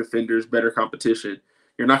against better defenders, better competition.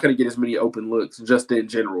 You're not going to get as many open looks just in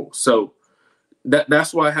general. So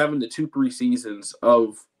that's why having the 2-3 seasons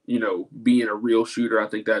of being a real shooter, I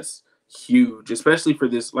think that's huge, especially for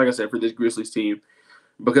this, like I said, for this Grizzlies team.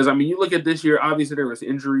 Because I mean, you look at this year, obviously there was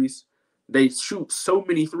injuries. They shoot so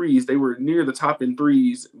many threes. They were near the top in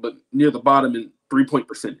threes, but near the bottom in 3-point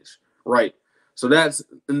percentage, right? So that's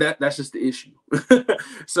just the issue.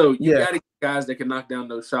 So you got to get guys that can knock down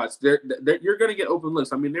those shots. You're going to get open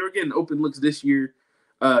looks. I mean, they were getting open looks this year.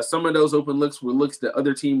 Some of those open looks were looks that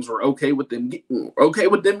other teams were okay with them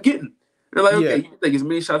getting. They're like, okay, you can take as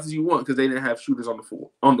many shots as you want because they didn't have shooters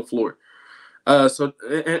on the floor. So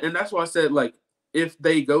that's why I said, like, if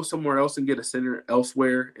they go somewhere else and get a center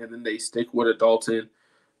elsewhere and then they stick with a Dalton,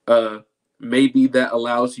 maybe that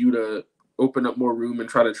allows you to open up more room and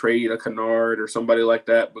try to trade a Kennard or somebody like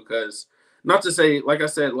that. Because not to say, like I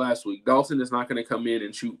said last week, Dalton is not going to come in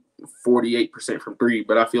and shoot 48% from three,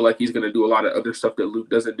 but I feel like he's going to do a lot of other stuff that Luke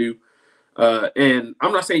doesn't do. And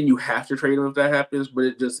I'm not saying you have to trade him if that happens,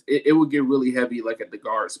 but it would get really heavy, like at the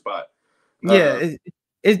guard spot.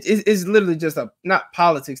 It's literally just a not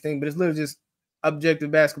politics thing, but it's literally just objective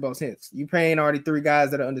basketball sense. You paying already 3 guys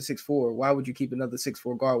that are under 6'4". Why would you keep another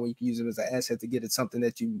 6'4" guard when you can use him as an asset to get at something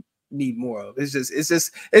that you need more of? It's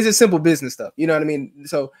just simple business stuff. You know what I mean?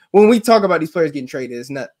 So when we talk about these players getting traded,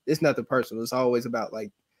 it's nothing personal. It's always about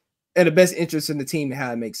like in the best interest in the team and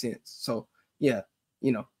how it makes sense. So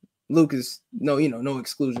Luke is no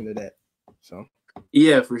exclusion to that. So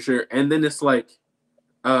yeah, for sure. And then it's like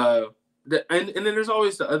and then there's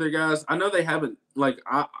always the other guys. I know they haven't, like,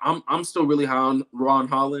 I'm still really high on Ron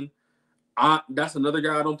Holland. That's another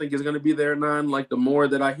guy I don't think is going to be there at 9. Like, the more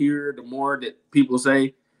that I hear, the more that people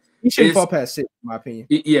say he shouldn't fall past 6, in my opinion.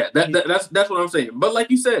 Yeah, that's what I'm saying. But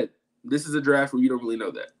like you said, this is a draft where you don't really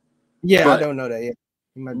know that. Yeah, I don't know that yet.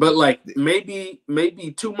 But like maybe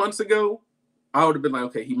 2 months ago, I would have been like,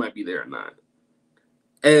 okay, he might be there at 9.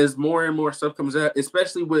 As more and more stuff comes out,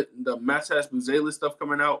 especially with the Matas Buzelis stuff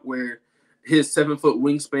coming out, where his 7-foot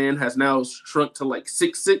wingspan has now shrunk to like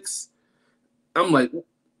 6'6". I'm like,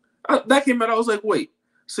 that came out. I was like, wait,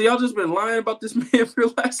 so y'all just been lying about this man for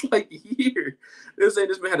the last like year? They're saying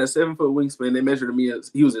this man had a 7-foot wingspan. They measured me as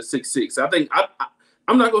he was at 6'6". I think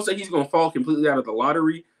I'm not gonna say he's gonna fall completely out of the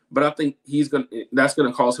lottery, but I think that's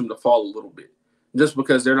gonna cause him to fall a little bit, just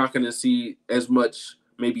because they're not gonna see as much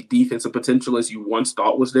maybe defensive potential as you once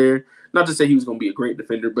thought was there. Not to say he was gonna be a great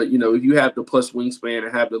defender, but if you have the plus wingspan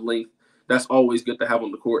and have the length, that's always good to have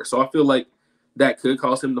on the court. So I feel like that could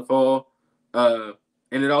cause him to fall, and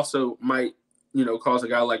it also might cause a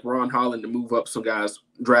guy like Ron Holland to move up some guys'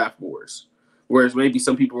 draft boards. Whereas maybe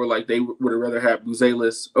some people were like they would have rather have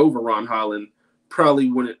Buzelis over Ron Holland. Probably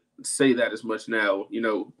wouldn't say that as much now,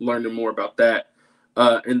 learning more about that.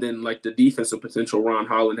 And then like the defensive potential Ron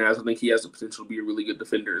Holland has, I think he has the potential to be a really good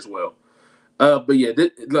defender as well. But yeah,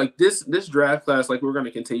 this draft class, like we're going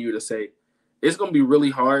to continue to say, it's going to be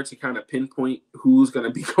really hard to kind of pinpoint who's going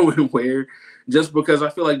to be going where, just because I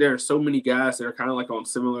feel like there are so many guys that are kind of like on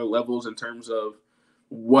similar levels in terms of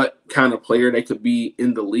what kind of player they could be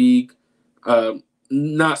in the league. I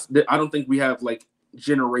don't think we have like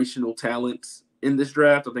generational talents in this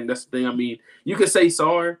draft. I think that's the thing. I mean, you could say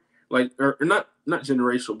Sarr, like, or not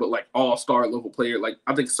generational, but like all-star level player. Like,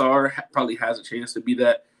 I think Sarr probably has a chance to be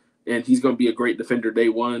that, and he's going to be a great defender day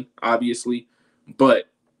one, obviously. But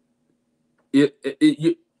if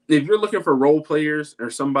you're looking for role players or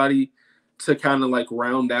somebody to kind of like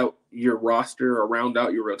round out your roster or round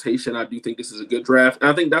out your rotation, I do think this is a good draft. And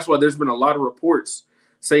I think that's why there's been a lot of reports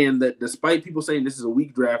saying that despite people saying this is a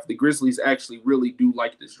weak draft, the Grizzlies actually really do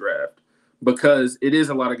like this draft, because it is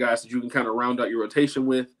a lot of guys that you can kind of round out your rotation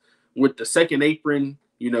with the second apron,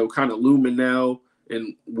 kind of looming now,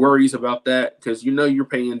 and worries about that because you're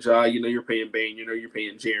paying Ja, you're paying Bane, you're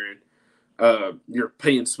paying Jaren. You're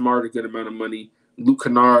paying Smart a good amount of money. Luke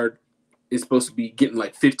Kennard is supposed to be getting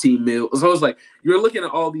like 15 mil. So it's like you're looking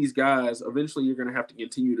at all these guys. Eventually, you're going to have to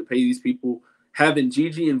continue to pay these people. Having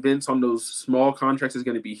Gigi and Vince on those small contracts is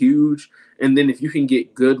going to be huge. And then if you can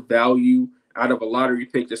get good value out of a lottery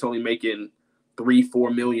pick that's only making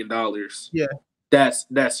 $3-4 million, yeah,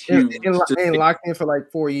 that's huge. And locked in for like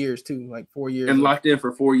 4 years too, like 4 years. And locked in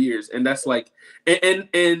for 4 years, and that's like, and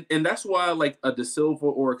that's why like a De Silva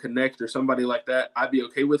or a Connect or somebody like that, I'd be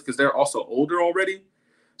okay with, because they're also older already.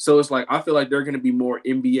 So it's like I feel like they're going to be more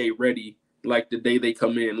NBA ready, like the day they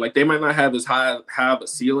come in. Like they might not have as high of a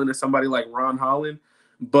ceiling as somebody like Ron Holland,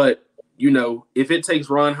 but if it takes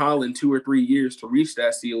Ron Holland 2 or 3 years to reach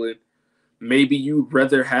that ceiling, maybe you'd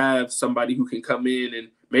rather have somebody who can come in and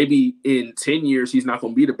maybe in 10 years he's not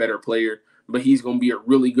going to be the better player, but he's going to be a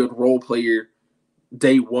really good role player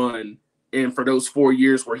day one. And for those 4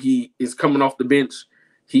 years where he is coming off the bench,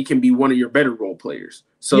 he can be one of your better role players.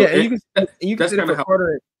 So yeah, and you can say that for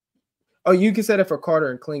Carter. Oh, you can say that for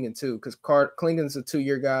Carter and Klingon too, because Klingon's a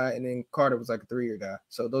 2-year guy, and then Carter was like a 3-year guy.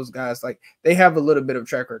 So those guys, like, they have a little bit of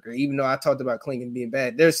track record. Even though I talked about Klingon being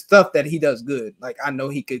bad, there's stuff that he does good. Like I know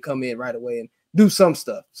he could come in right away and do some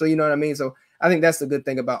stuff. So you know what I mean. So I think that's the good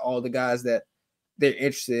thing about all the guys that they're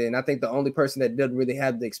interested in. I think the only person that doesn't really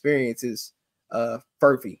have the experience is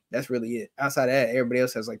Furphy. That's really it. Outside of that, everybody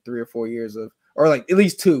else has like 3 or 4 years of, or like at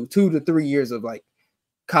least 2 to 3 years of like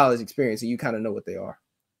college experience, and you kind of know what they are.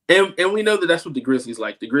 And we know that that's what the Grizzlies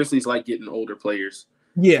like. The Grizzlies like getting older players.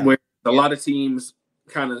 Yeah. Where a lot of teams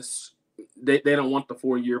kind of they don't want the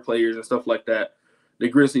 4-year players and stuff like that. The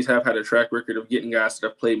Grizzlies have had a track record of getting guys that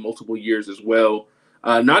have played multiple years as well.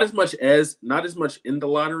 Not as much in the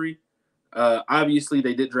lottery. Obviously,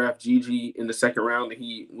 they did draft Gigi in the second round, and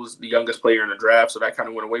he was the youngest player in the draft, so that kind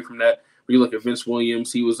of went away from that. When you look at Vince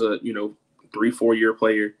Williams, he was a 3-4 year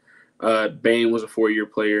player. Bane was a 4-year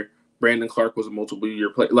player. Brandon Clark was a multiple-year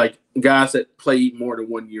player. Like guys that played more than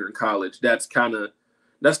 1 year in college. That's kind of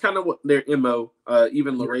what their MO.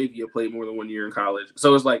 Even LaRavia played more than 1 year in college.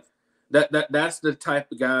 So it's like that's the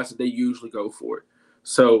type of guys that they usually go for.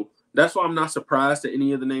 So that's why I'm not surprised at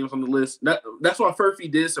any of the names on the list. That's why Furphy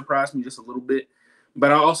did surprise me just a little bit.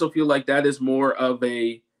 But I also feel like that is more of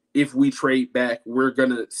a, if we trade back, we're going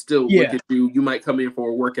to still look at you. You might come in for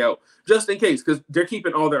a workout just in case, because they're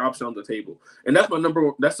keeping all their options on the table. And that's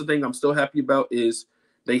that's the thing I'm still happy about, is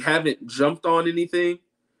they haven't jumped on anything,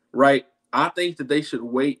 right? I think that they should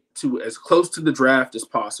wait to as close to the draft as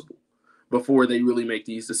possible before they really make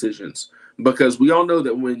these decisions. Because we all know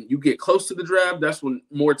that when you get close to the draft, that's when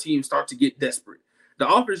more teams start to get desperate. The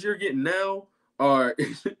offers you're getting now are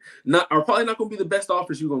probably not going to be the best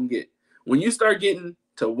offers you're going to get. When you start getting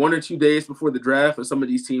to 1 or 2 days before the draft, and some of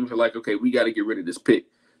these teams are like, okay, we got to get rid of this pick,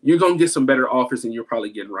 you're going to get some better offers than you're probably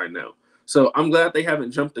getting right now. So I'm glad they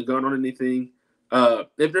haven't jumped the gun on anything.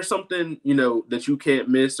 If there's something, that you can't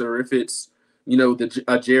miss, or if it's,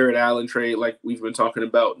 a Jared Allen trade like we've been talking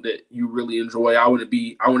about that you really enjoy, I wouldn't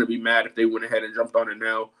be mad if they went ahead and jumped on it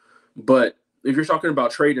now. But if you're talking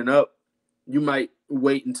about trading up, you might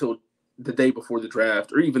wait until the day before the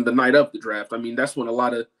draft or even the night of the draft. I mean, that's when a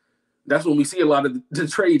lot of that's when we see a lot of the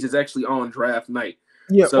trades is actually on draft night.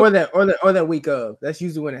 Yeah, so, or that week of. That's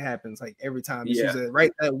usually when it happens. Like every time, it's usually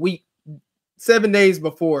right that week, 7 days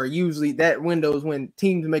before. Usually that window is when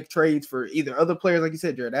teams make trades for either other players, like you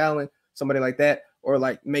said, Jared Allen, somebody like that, or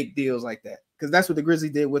like make deals like that. Because that's what the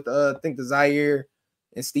Grizzlies did with I think the Zaire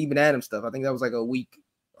and Steven Adams stuff. I think that was like a week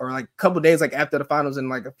or like a couple days like after the finals and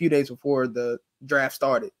like a few days before the draft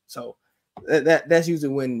started. So that's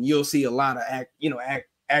usually when you'll see a lot of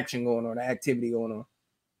action going on, activity going on.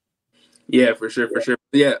 Yeah, for sure.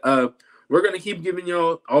 Yeah, we're gonna keep giving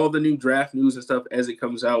y'all all the new draft news and stuff as it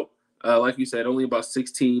comes out. Like you said, only about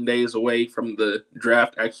 16 days away from the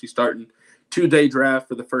draft actually starting. 2-day draft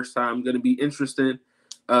for the first time. Going to be interesting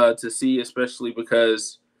to see, especially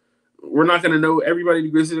because we're not going to know everybody the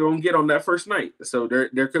Grizzlies are going to get on that first night. So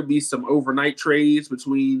there could be some overnight trades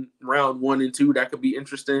between round 1 and 2 that could be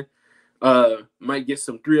interesting. Might get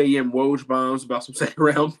some 3 a.m. Woj bombs about some second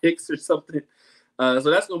round picks or something. So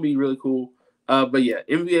that's going to be really cool. But yeah,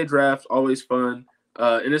 NBA draft, always fun.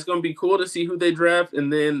 And it's going to be cool to see who they draft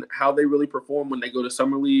and then how they really perform when they go to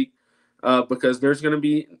Summer League. Because there's going to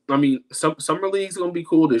be, Summer League's going to be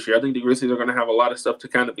cool this year. I think the Grizzlies are going to have a lot of stuff to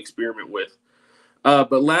kind of experiment with.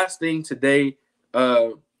 But last thing today,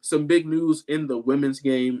 some big news in the women's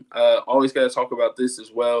game. Always got to talk about this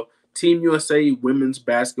as well. Team USA women's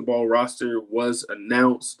basketball roster was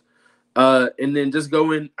announced. And then just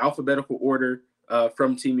go in alphabetical order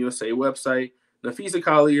from Team USA website. Nafisa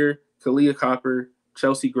Collier, Kalia Copper,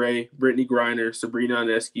 Chelsea Gray, Brittany Griner, Sabrina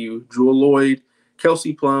Ionescu, Jewel Lloyd,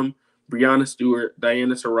 Kelsey Plum, Brianna Stewart,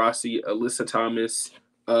 Diana Taurasi, Alyssa Thomas,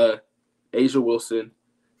 Asia Wilson,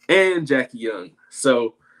 and Jackie Young.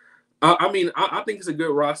 So, I think it's a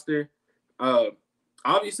good roster.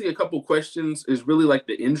 Obviously, a couple questions is really like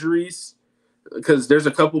the injuries, because there's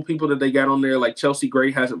a couple people that they got on there. Like Chelsea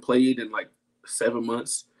Gray hasn't played in like 7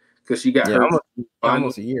 months because she got hurt.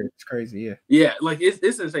 Almost a year. It's crazy, yeah. Yeah, like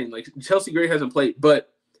it's insane. Like Chelsea Gray hasn't played,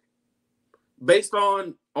 but based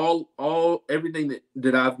on all everything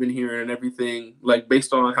that I've been hearing and everything, like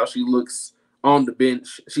based on how she looks on the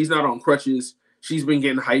bench, she's not on crutches. She's been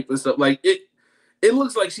getting hype and stuff. Like it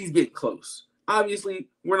looks like she's getting close. Obviously,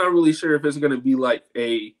 we're not really sure if it's going to be like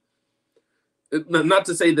not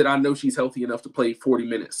to say that I know she's healthy enough to play 40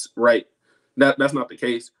 minutes, right? That's not the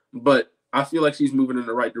case, but I feel like she's moving in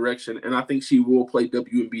the right direction, and I think she will play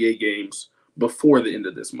WNBA games before the end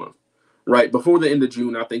of this month, right? Before the end of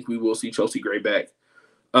June, I think we will see Chelsea Gray back.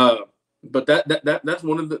 But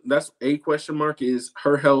that's a question mark is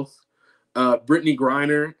her health. Brittany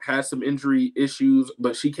Griner has some injury issues,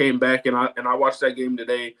 but she came back, and I watched that game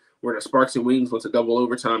today where the Sparks and Wings went to double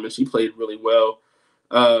overtime, and she played really well.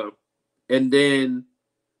 And then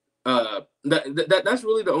that's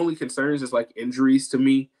really the only concerns is like injuries to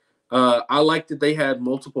me. I like that they had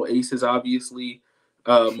multiple aces, obviously,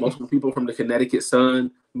 multiple people from the Connecticut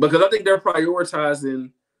Sun, because I think they're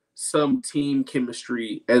prioritizing some team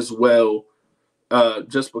chemistry as well.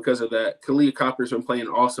 Just because of that, Kalia Copper's been playing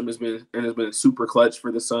awesome, has been super clutch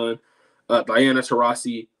for the Sun. Diana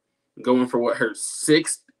Taurasi going for her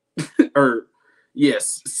sixth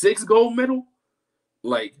gold medal.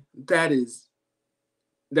 Like that's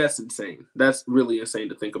insane. That's really insane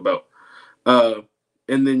to think about.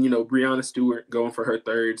 And then Brianna Stewart going for her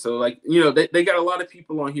third. So like they got a lot of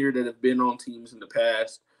people on here that have been on teams in the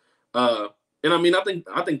past. And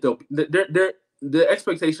I think the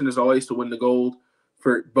expectation is always to win the gold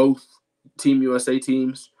for both Team USA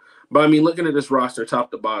teams. But looking at this roster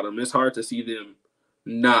top to bottom, it's hard to see them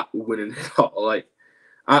not winning it all. Like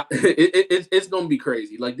it's gonna be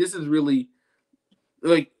crazy. Like this is really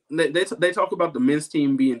like they talk about the men's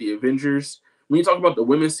team being the Avengers. When you talk about the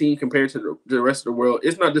women's team compared to the rest of the world,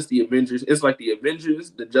 it's not just the Avengers. It's like the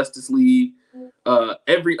Avengers, the Justice League,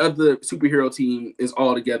 every other superhero team is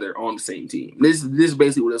all together on the same team. This is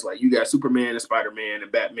basically what it's like. You got Superman and Spider-Man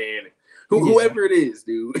and Batman, whoever it is,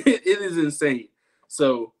 dude. It is insane.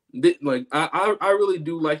 So I really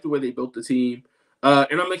do like the way they built the team,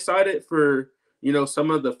 and I'm excited for some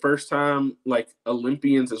of the first time like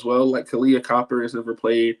Olympians as well. Like Kalia Copper has never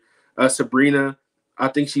played. Sabrina, I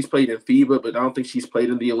think she's played in FIBA, but I don't think she's played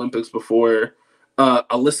in the Olympics before.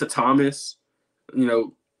 Alyssa Thomas,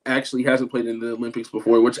 actually hasn't played in the Olympics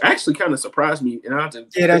before, which actually kind of surprised me. And that's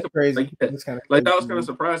crazy. That was kind of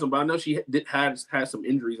surprising, but I know she had some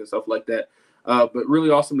injuries and stuff like that. But really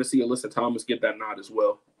awesome to see Alyssa Thomas get that nod as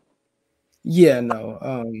well.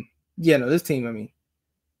 This team.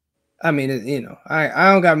 I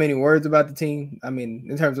don't got many words about the team.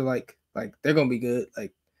 In terms of like they're gonna be good.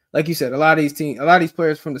 Like you said, a lot of these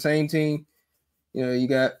players from the same team. You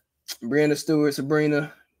got Brianna Stewart,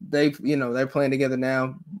 Sabrina, they're playing together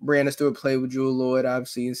now. Brianna Stewart played with Jewel Lloyd,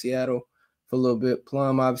 obviously, in Seattle for a little bit.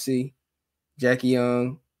 Plum, obviously, Jackie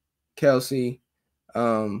Young, Kelsey,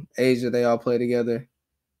 Asia, they all play together.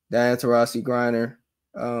 Diana Taurasi, Griner,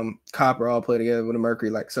 Copper all play together with the Mercury.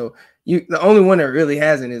 Like, so the only one that really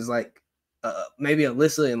hasn't is like maybe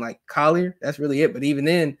Alyssa and like Collier. That's really it. But even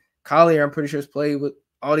then, Collier, I'm pretty sure, has played with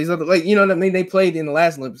all these other, like, you know what I mean? They played in the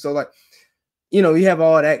last Olympics. So, like, you know, you have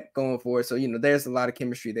all that going for it. So, you know, there's a lot of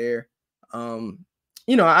chemistry there.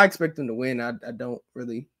 You know, I expect them to win. I don't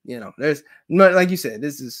really, you know, there's not, like you said,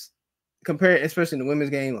 this is compared, especially in the women's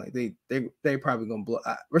game, like they're probably gonna blow.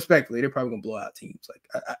 Respectfully, they're probably gonna blow out teams.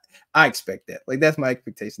 Like I expect that. Like, that's my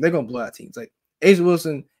expectation. They're gonna blow out teams. Like Asia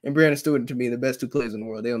Wilson and Brianna Stewart, to me, the best two players in the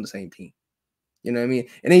world. They're on the same team. You know what I mean?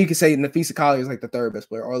 And then you can say Nafisa Collier is like the third best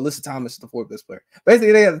player, or Alyssa Thomas is the fourth best player.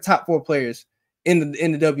 Basically, they have the top four players in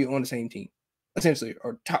the W on the same team, essentially,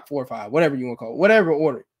 or top 4 or 5, whatever you want to call it, whatever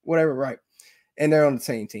order, whatever, right? And they're on the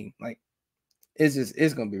same team. Like,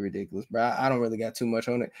 it's gonna be ridiculous, bro. I don't really got too much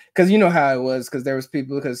on it, because you know how it was, because there was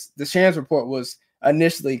people, because the Shams report was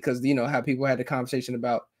initially, because you know how people had the conversation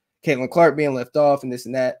about Caitlin Clark being left off and this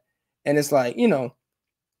and that, and it's like, you know,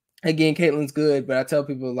 again, Caitlin's good, but I tell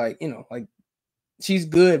people, like, you know, like, she's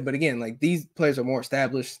good, but again, like, these players are more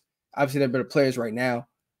established. Obviously, they're better players right now.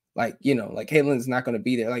 Like, you know, like, Caitlin's not going to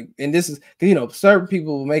be there. Like, and this is, because, you know, certain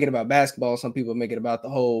people will make it about basketball. Some people make it about the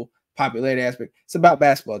whole popularity aspect. It's about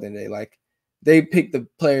basketball at the end of the day. Like, they pick the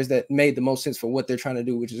players that made the most sense for what they're trying to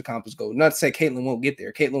do, which is accomplish goals. Not to say Caitlin won't get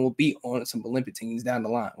there. Caitlin will be on some Olympic teams down the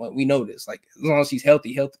line. Well, we know this. Like, as long as she's health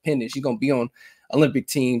dependent, she's going to be on Olympic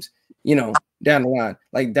teams, you know, down the line.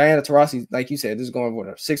 Like, Diana Taurasi, like you said, this is going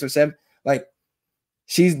for 6 or 7. Like,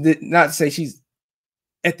 she's not to say she's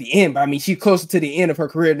at the end, but I mean, she's closer to the end of her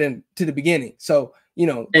career than to the beginning. So, you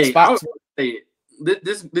know, spots.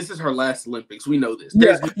 This is her last Olympics. We know this.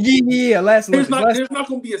 Last Olympics. There's not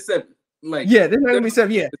going to be a 7. Like, yeah, there's not going to be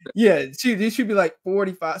 7. Yeah. It should be like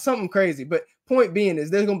 45, something crazy. But point being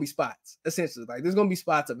is there's going to be spots, essentially. Like, there's going to be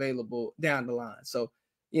spots available down the line. So,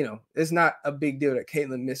 you know, it's not a big deal that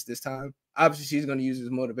Caitlin missed this time. Obviously, she's going to use it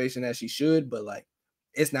as motivation, as she should, but like,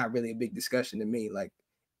 it's not really a big discussion to me. Like,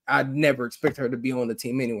 I'd never expect her to be on the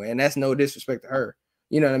team anyway, and that's no disrespect to her.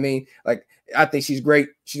 You know what I mean? Like, I think she's great.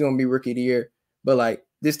 She's gonna be rookie of the year, but like,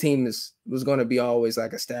 this team was gonna be always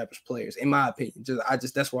like established players, in my opinion.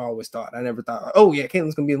 That's what I always thought. I never thought, oh yeah,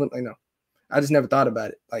 Caitlin's gonna be like, no. I just never thought about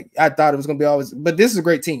it. Like, I thought it was gonna be always, but this is a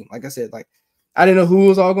great team. Like I said, like, I didn't know who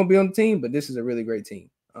was all gonna be on the team, but this is a really great team.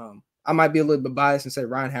 I might be a little bit biased and say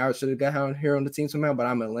Ryan Howard should have got her here on the team somehow, but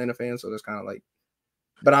I'm an Atlanta fan, so that's kind of like.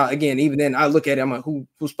 But again, even then, I look at it, I'm like, who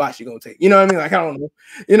spot she gonna take? You know what I mean? Like, I don't know.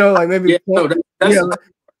 You know, like, maybe. Yeah,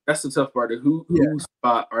 that's the tough part. Whose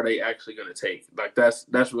spot are they actually gonna take? Like, that's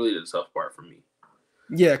really the tough part for me.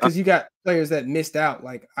 Yeah, because you got players that missed out.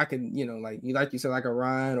 Like, I could, you know, like you said, like a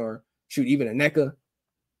Ryan, or shoot, even a NECA.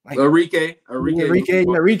 Like Enrique,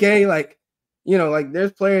 like, you know, like,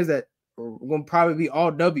 there's players that are gonna probably be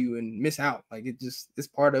all W and miss out. Like, it's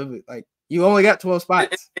part of it. Like, you only got 12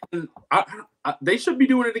 spots. And they should be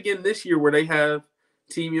doing it again this year, where they have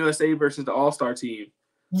Team USA versus the All-Star team.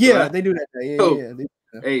 Yeah, they do that.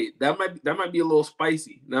 Yeah. Hey, that might be a little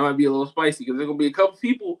spicy. That might be a little spicy, because there's gonna be a couple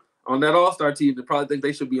people on that All-Star team that probably think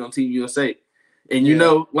they should be on Team USA. And you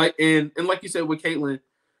know, like, and like you said with Caitlin,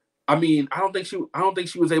 I mean, I don't think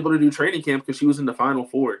she was able to do training camp because she was in the Final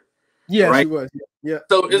Four. Yeah, right? She was. Yeah.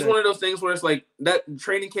 So it's one of those things where it's like, that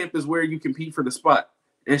training camp is where you compete for the spot.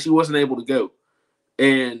 And she wasn't able to go,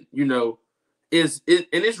 and you know, it's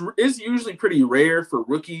usually pretty rare for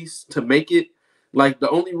rookies to make it. Like, the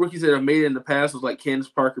only rookies that have made it in the past was like Candace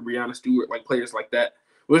Parker, Brianna Stewart, like players like that.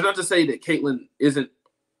 Which is not to say that Caitlin isn't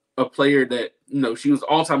a player that, you know, she was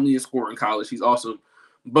all-time leading scorer in college. She's awesome,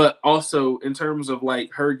 but also in terms of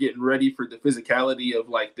like her getting ready for the physicality of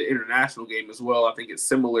like the international game as well, I think it's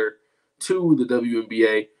similar to the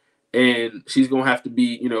WNBA. And she's going to have to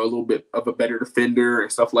be, you know, a little bit of a better defender and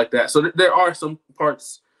stuff like that. So there are some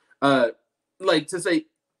parts, like, to say,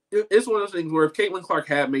 it's one of those things where if Caitlin Clark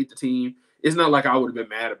had made the team, it's not like I would have been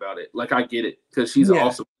mad about it. Like, I get it, because she's an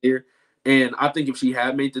awesome player. And I think if she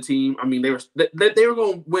had made the team, I mean, they were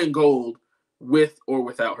going to win gold with or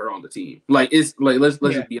without her on the team. Like, it's like, let's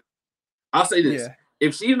just be honest. I'll say this. Yeah.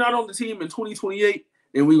 If she's not on the team in 2028,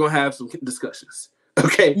 then we're going to have some discussions.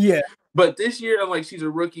 Okay? Yeah. But this year, like, she's a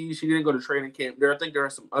rookie. She didn't go to training camp. I think there are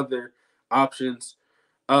some other options.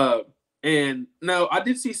 And now I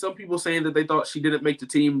did see some people saying that they thought she didn't make the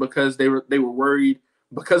team because they were worried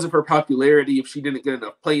because of her popularity. If she didn't get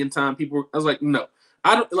enough playing time, I was like, no,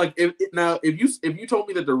 I don't. Like, if you told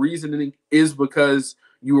me that the reasoning is because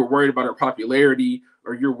you were worried about her popularity,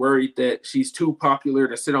 or you're worried that she's too popular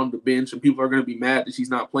to sit on the bench and people are going to be mad that she's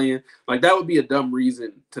not playing, like that would be a dumb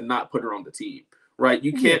reason to not put her on the team, right?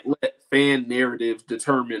 You can't let fan narratives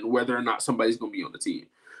determine whether or not somebody's going to be on the team.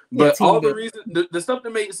 But all the reason, the stuff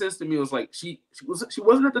that made sense to me was like she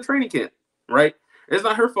wasn't at the training camp, right? It's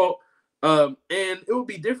not her fault. And it would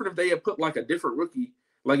be different if they had put like a different rookie,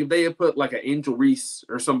 like if they had put like an Angel Reese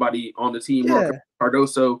or somebody on the team, or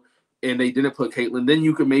Cardoso, and they didn't put Caitlin, then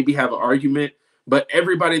you could maybe have an argument. But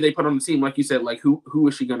everybody they put on the team, like you said, like who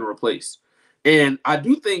is she going to replace? And I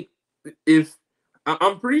do think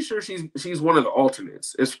I'm pretty sure she's one of the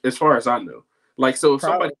alternates as far as I know. Like, so if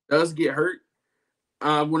somebody does get hurt,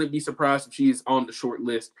 I wouldn't be surprised if she's on the short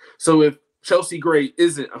list. So if Chelsea Gray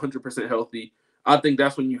isn't 100% healthy, I think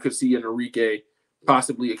that's when you could see an Enrique,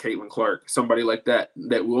 possibly a Caitlin Clark, somebody like that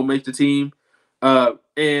will make the team.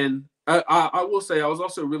 And I will say I was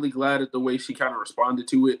also really glad at the way she kind of responded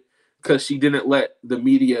to it, because she didn't let the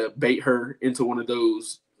media bait her into one of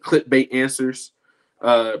those clickbait answers.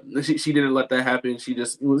 She didn't let that happen. She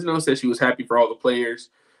just said she was happy for all the players.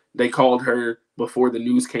 They called her before the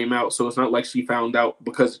news came out, so it's not like she found out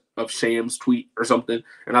because of Sham's tweet or something.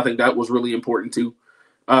 And I think that was really important too.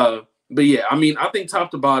 But yeah, I mean, I think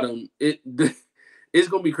top to bottom, it's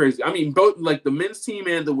gonna be crazy. I mean, both like the men's team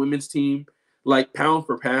and the women's team, like pound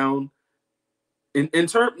for pound. In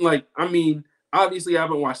terms, like, I mean, obviously I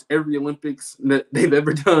haven't watched every Olympics that they've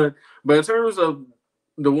ever done, but in terms of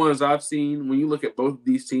the ones I've seen, when you look at both of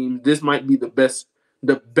these teams, this might be the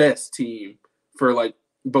best team for like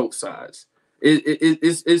both sides.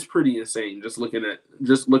 It's pretty insane just looking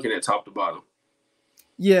at top to bottom.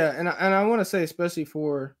 Yeah, and I want to say especially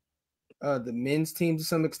for the men's team to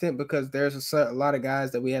some extent, because there's a lot of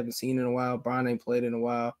guys that we haven't seen in a while. Brian ain't played in a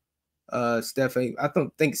while. Steph, I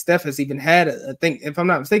don't think Steph has even had I think, if I'm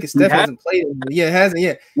not mistaken, Steph hasn't played. Hasn't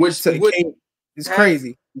yet. Which it's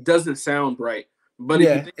crazy. Doesn't sound right. But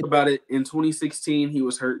if you think about it, in 2016 he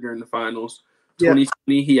was hurt during the finals.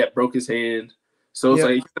 2020 he had broke his hand. So it's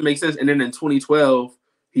like it makes sense. And then in 2012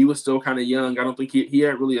 he was still kind of young. I don't think he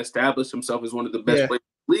hadn't really established himself as one of the best players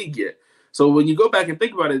in the league yet. So when you go back and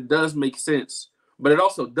think about it, it does make sense. But it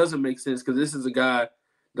also doesn't make sense because this is a guy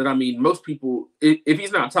that, I mean, most people, if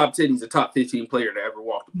he's not top 10, he's a top 15 player to ever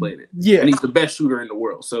walk the planet. Yeah. And he's the best shooter in the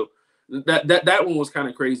world. So that one was kind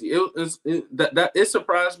of crazy. It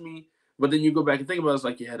surprised me, but then you go back and think about it, it's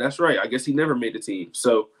like, yeah, that's right. I guess he never made the team.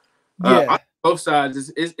 So both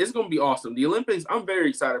sides, it's going to be awesome. The Olympics, I'm very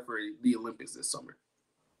excited for the Olympics this summer.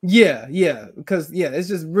 Yeah, because it's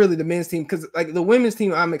just really the men's team. Because like the women's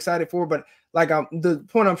team, I'm excited for, but like the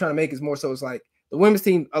point I'm trying to make is more so it's like the women's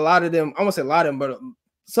team. A lot of them, I won't say a lot of them, but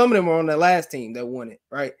some of them were on the last team that won it,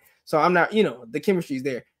 right? So I'm not, the chemistry's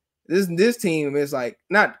there. This team is like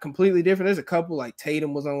not completely different. There's a couple, like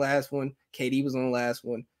Tatum was on the last one, KD was on the last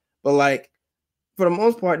one, but like for the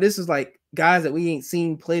most part, this is like guys that we ain't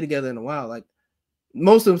seen play together in a while. Like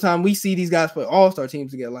most of the time, we see these guys play all-star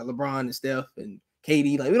teams together, like LeBron and Steph and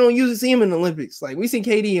KD. Like we don't usually see him in the Olympics. Like we see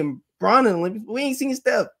KD and Bron in the Olympics, but we ain't seen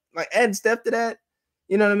Steph. Like add Steph to that,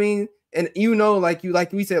 you know what I mean? And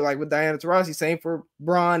like we said, like with Diana Taurasi, same for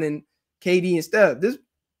Bron and KD and Steph. This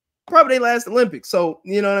probably their last Olympics. So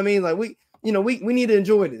you know what I mean? Like we need to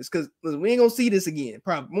enjoy this because we ain't gonna see this again.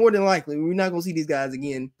 Probably more than likely, we're not gonna see these guys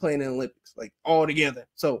again playing in the Olympics, like all together.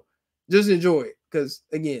 So just enjoy it. Because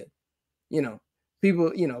again,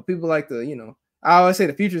 people like to, I always say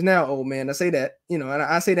the future's now, old man. I say that, and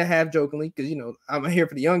I say that half jokingly because, I'm here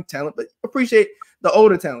for the young talent, but appreciate the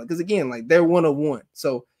older talent because, again, like they're one of one.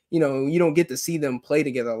 So, you don't get to see them play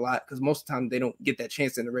together a lot because most of the time they don't get that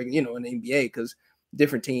chance in the regular, in the NBA because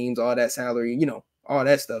different teams, all that salary, all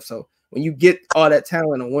that stuff. So when you get all that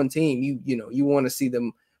talent on one team, you want to see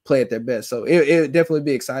them play at their best. So it would definitely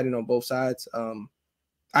be exciting on both sides.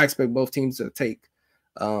 I expect both teams to take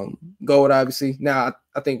gold, obviously. Now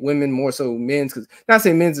I think women more so men's, because not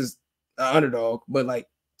saying men's is an underdog, but like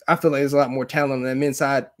I feel like there's a lot more talent on that men's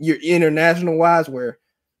side. You're international wise, where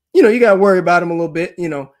you gotta worry about them a little bit. You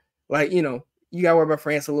gotta worry about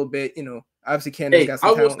France a little bit. Obviously Canada's got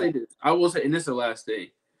some talent. I will say, and this is the last thing,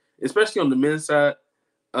 especially on the men's side.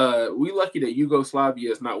 We lucky that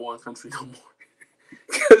Yugoslavia is not one country no more,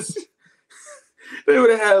 because they would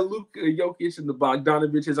have had Luka Jokic and the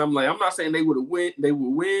Bogdanoviches. I'm not saying they would win,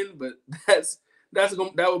 but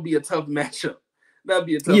that would be a tough matchup. That'd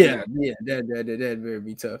be a tough matchup. Yeah, that'd very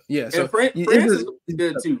be tough. Yeah, so France is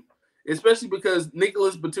good too, especially because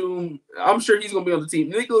Nicholas Batum. I'm sure he's gonna be on the team.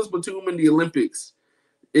 Nicholas Batum in the Olympics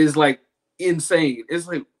is like insane. It's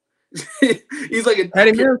like he's like a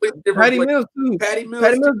Patty Mills too. Patty Mills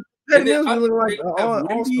was looking like an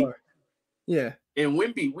all-star. Yeah. And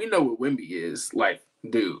Wemby, we know what Wemby is. Like,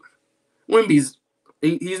 dude, Wemby's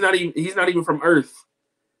he's not even from Earth.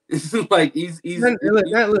 It's like he's now they're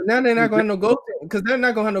not going to have no goaltend because they're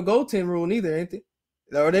not going to have no goaltend rule neither, ain't they?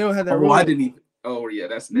 Or they don't have that rule. I didn't even. Oh yeah,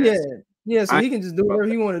 that's nasty. Yeah. So he can just do whatever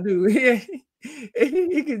he want to do. Yeah,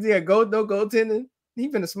 he can no goaltending. He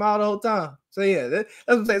finna smile the whole time. So yeah, that's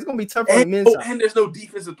what I'm saying. It's gonna be tough on the men's side. And there's no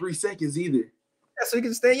defense of 3 seconds either. Yeah, so he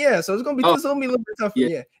can stay. Yeah, so it's gonna be a little bit tougher.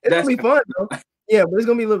 Yeah, it's gonna be fun though. Yeah, but it's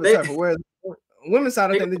gonna be a little bit tougher. Whereas women's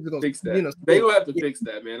side, I think they're gonna fix that. They gonna have to fix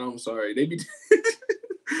that, man. I'm sorry. They be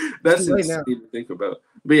that's insane to think about.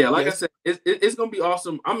 But yeah, like I said, it's gonna be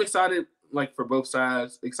awesome. I'm excited, like for both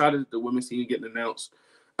sides. Excited that the women's team getting announced.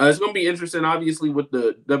 It's gonna be interesting, obviously, with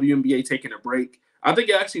the WNBA taking a break. I think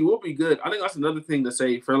it actually will be good. I think that's another thing to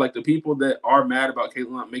say for like the people that are mad about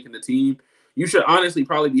Caitlin not making the team. You should honestly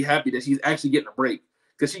probably be happy that she's actually getting a break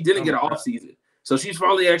because she didn't get an off season. So she's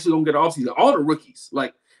probably actually gonna get an off season. All the rookies,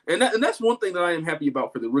 like, and that's one thing that I am happy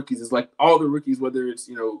about for the rookies is like all the rookies, whether it's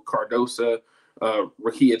Cardosa,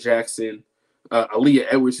 Rakia Jackson, Aaliyah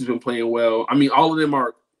Edwards, who's been playing well. I mean, all of them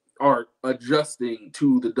are adjusting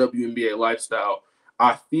to the WNBA lifestyle.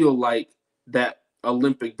 I feel like that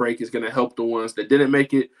Olympic break is going to help the ones that didn't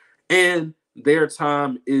make it, and their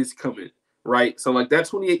time is coming, right? So like that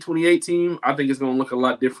 28-28 team, I think is going to look a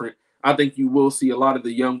lot different. I think you will see a lot of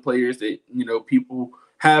the young players that, people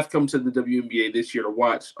have come to the WNBA this year to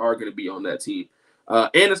watch are going to be on that team. And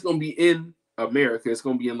it's going to be in America. It's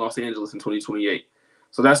going to be in Los Angeles in 2028.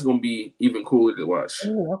 So that's going to be even cooler to watch.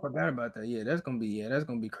 Oh, I forgot about that. Yeah, that's going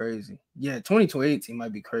to be crazy. Yeah, 2028 team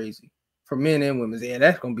might be crazy. For men and women, yeah,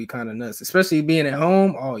 that's gonna be kind of nuts, especially being at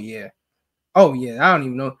home. Oh yeah, I don't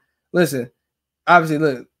even know. Listen, obviously,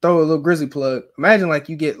 look, throw a little Grizzly plug. Imagine like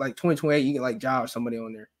you get like 2028, you get like Ja or somebody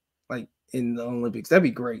on there, like in the Olympics. That'd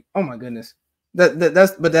be great. Oh my goodness, that's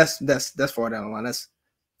far down the line. That's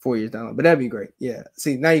 4 years down the line, but that'd be great. Yeah.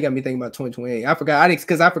 See, now you got me thinking about 2028. I forgot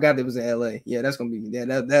it was in LA. Yeah, that's gonna be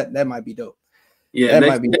that might be dope. Yeah, that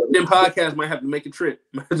might be dope. Then podcast might have to make a trip.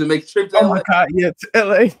 Might have to make a trip to LA. Oh my god, yeah, to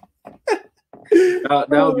LA. That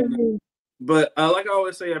would be nice. But like I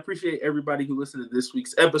always say, I appreciate everybody who listened to this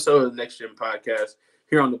week's episode of the Next Gen Podcast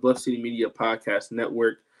here on the Bluff City Media Podcast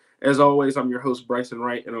Network. As always, I'm your host, Bryson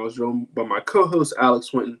Wright, and I was joined by my co-host,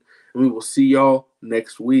 Alex Winton, and we will see y'all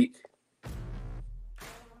next week.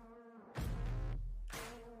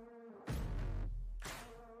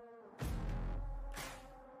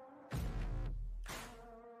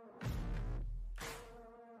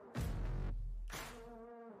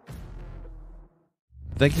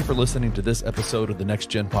 Thank you for listening to this episode of the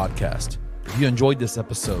Next Gen Podcast. If you enjoyed this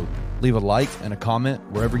episode, leave a like and a comment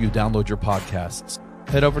wherever you download your podcasts.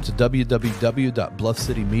 Head over to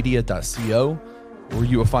www.bluffcitymedia.co, where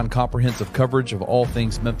you will find comprehensive coverage of all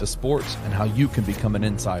things Memphis sports and how you can become an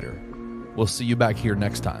insider. We'll see you back here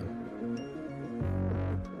next time.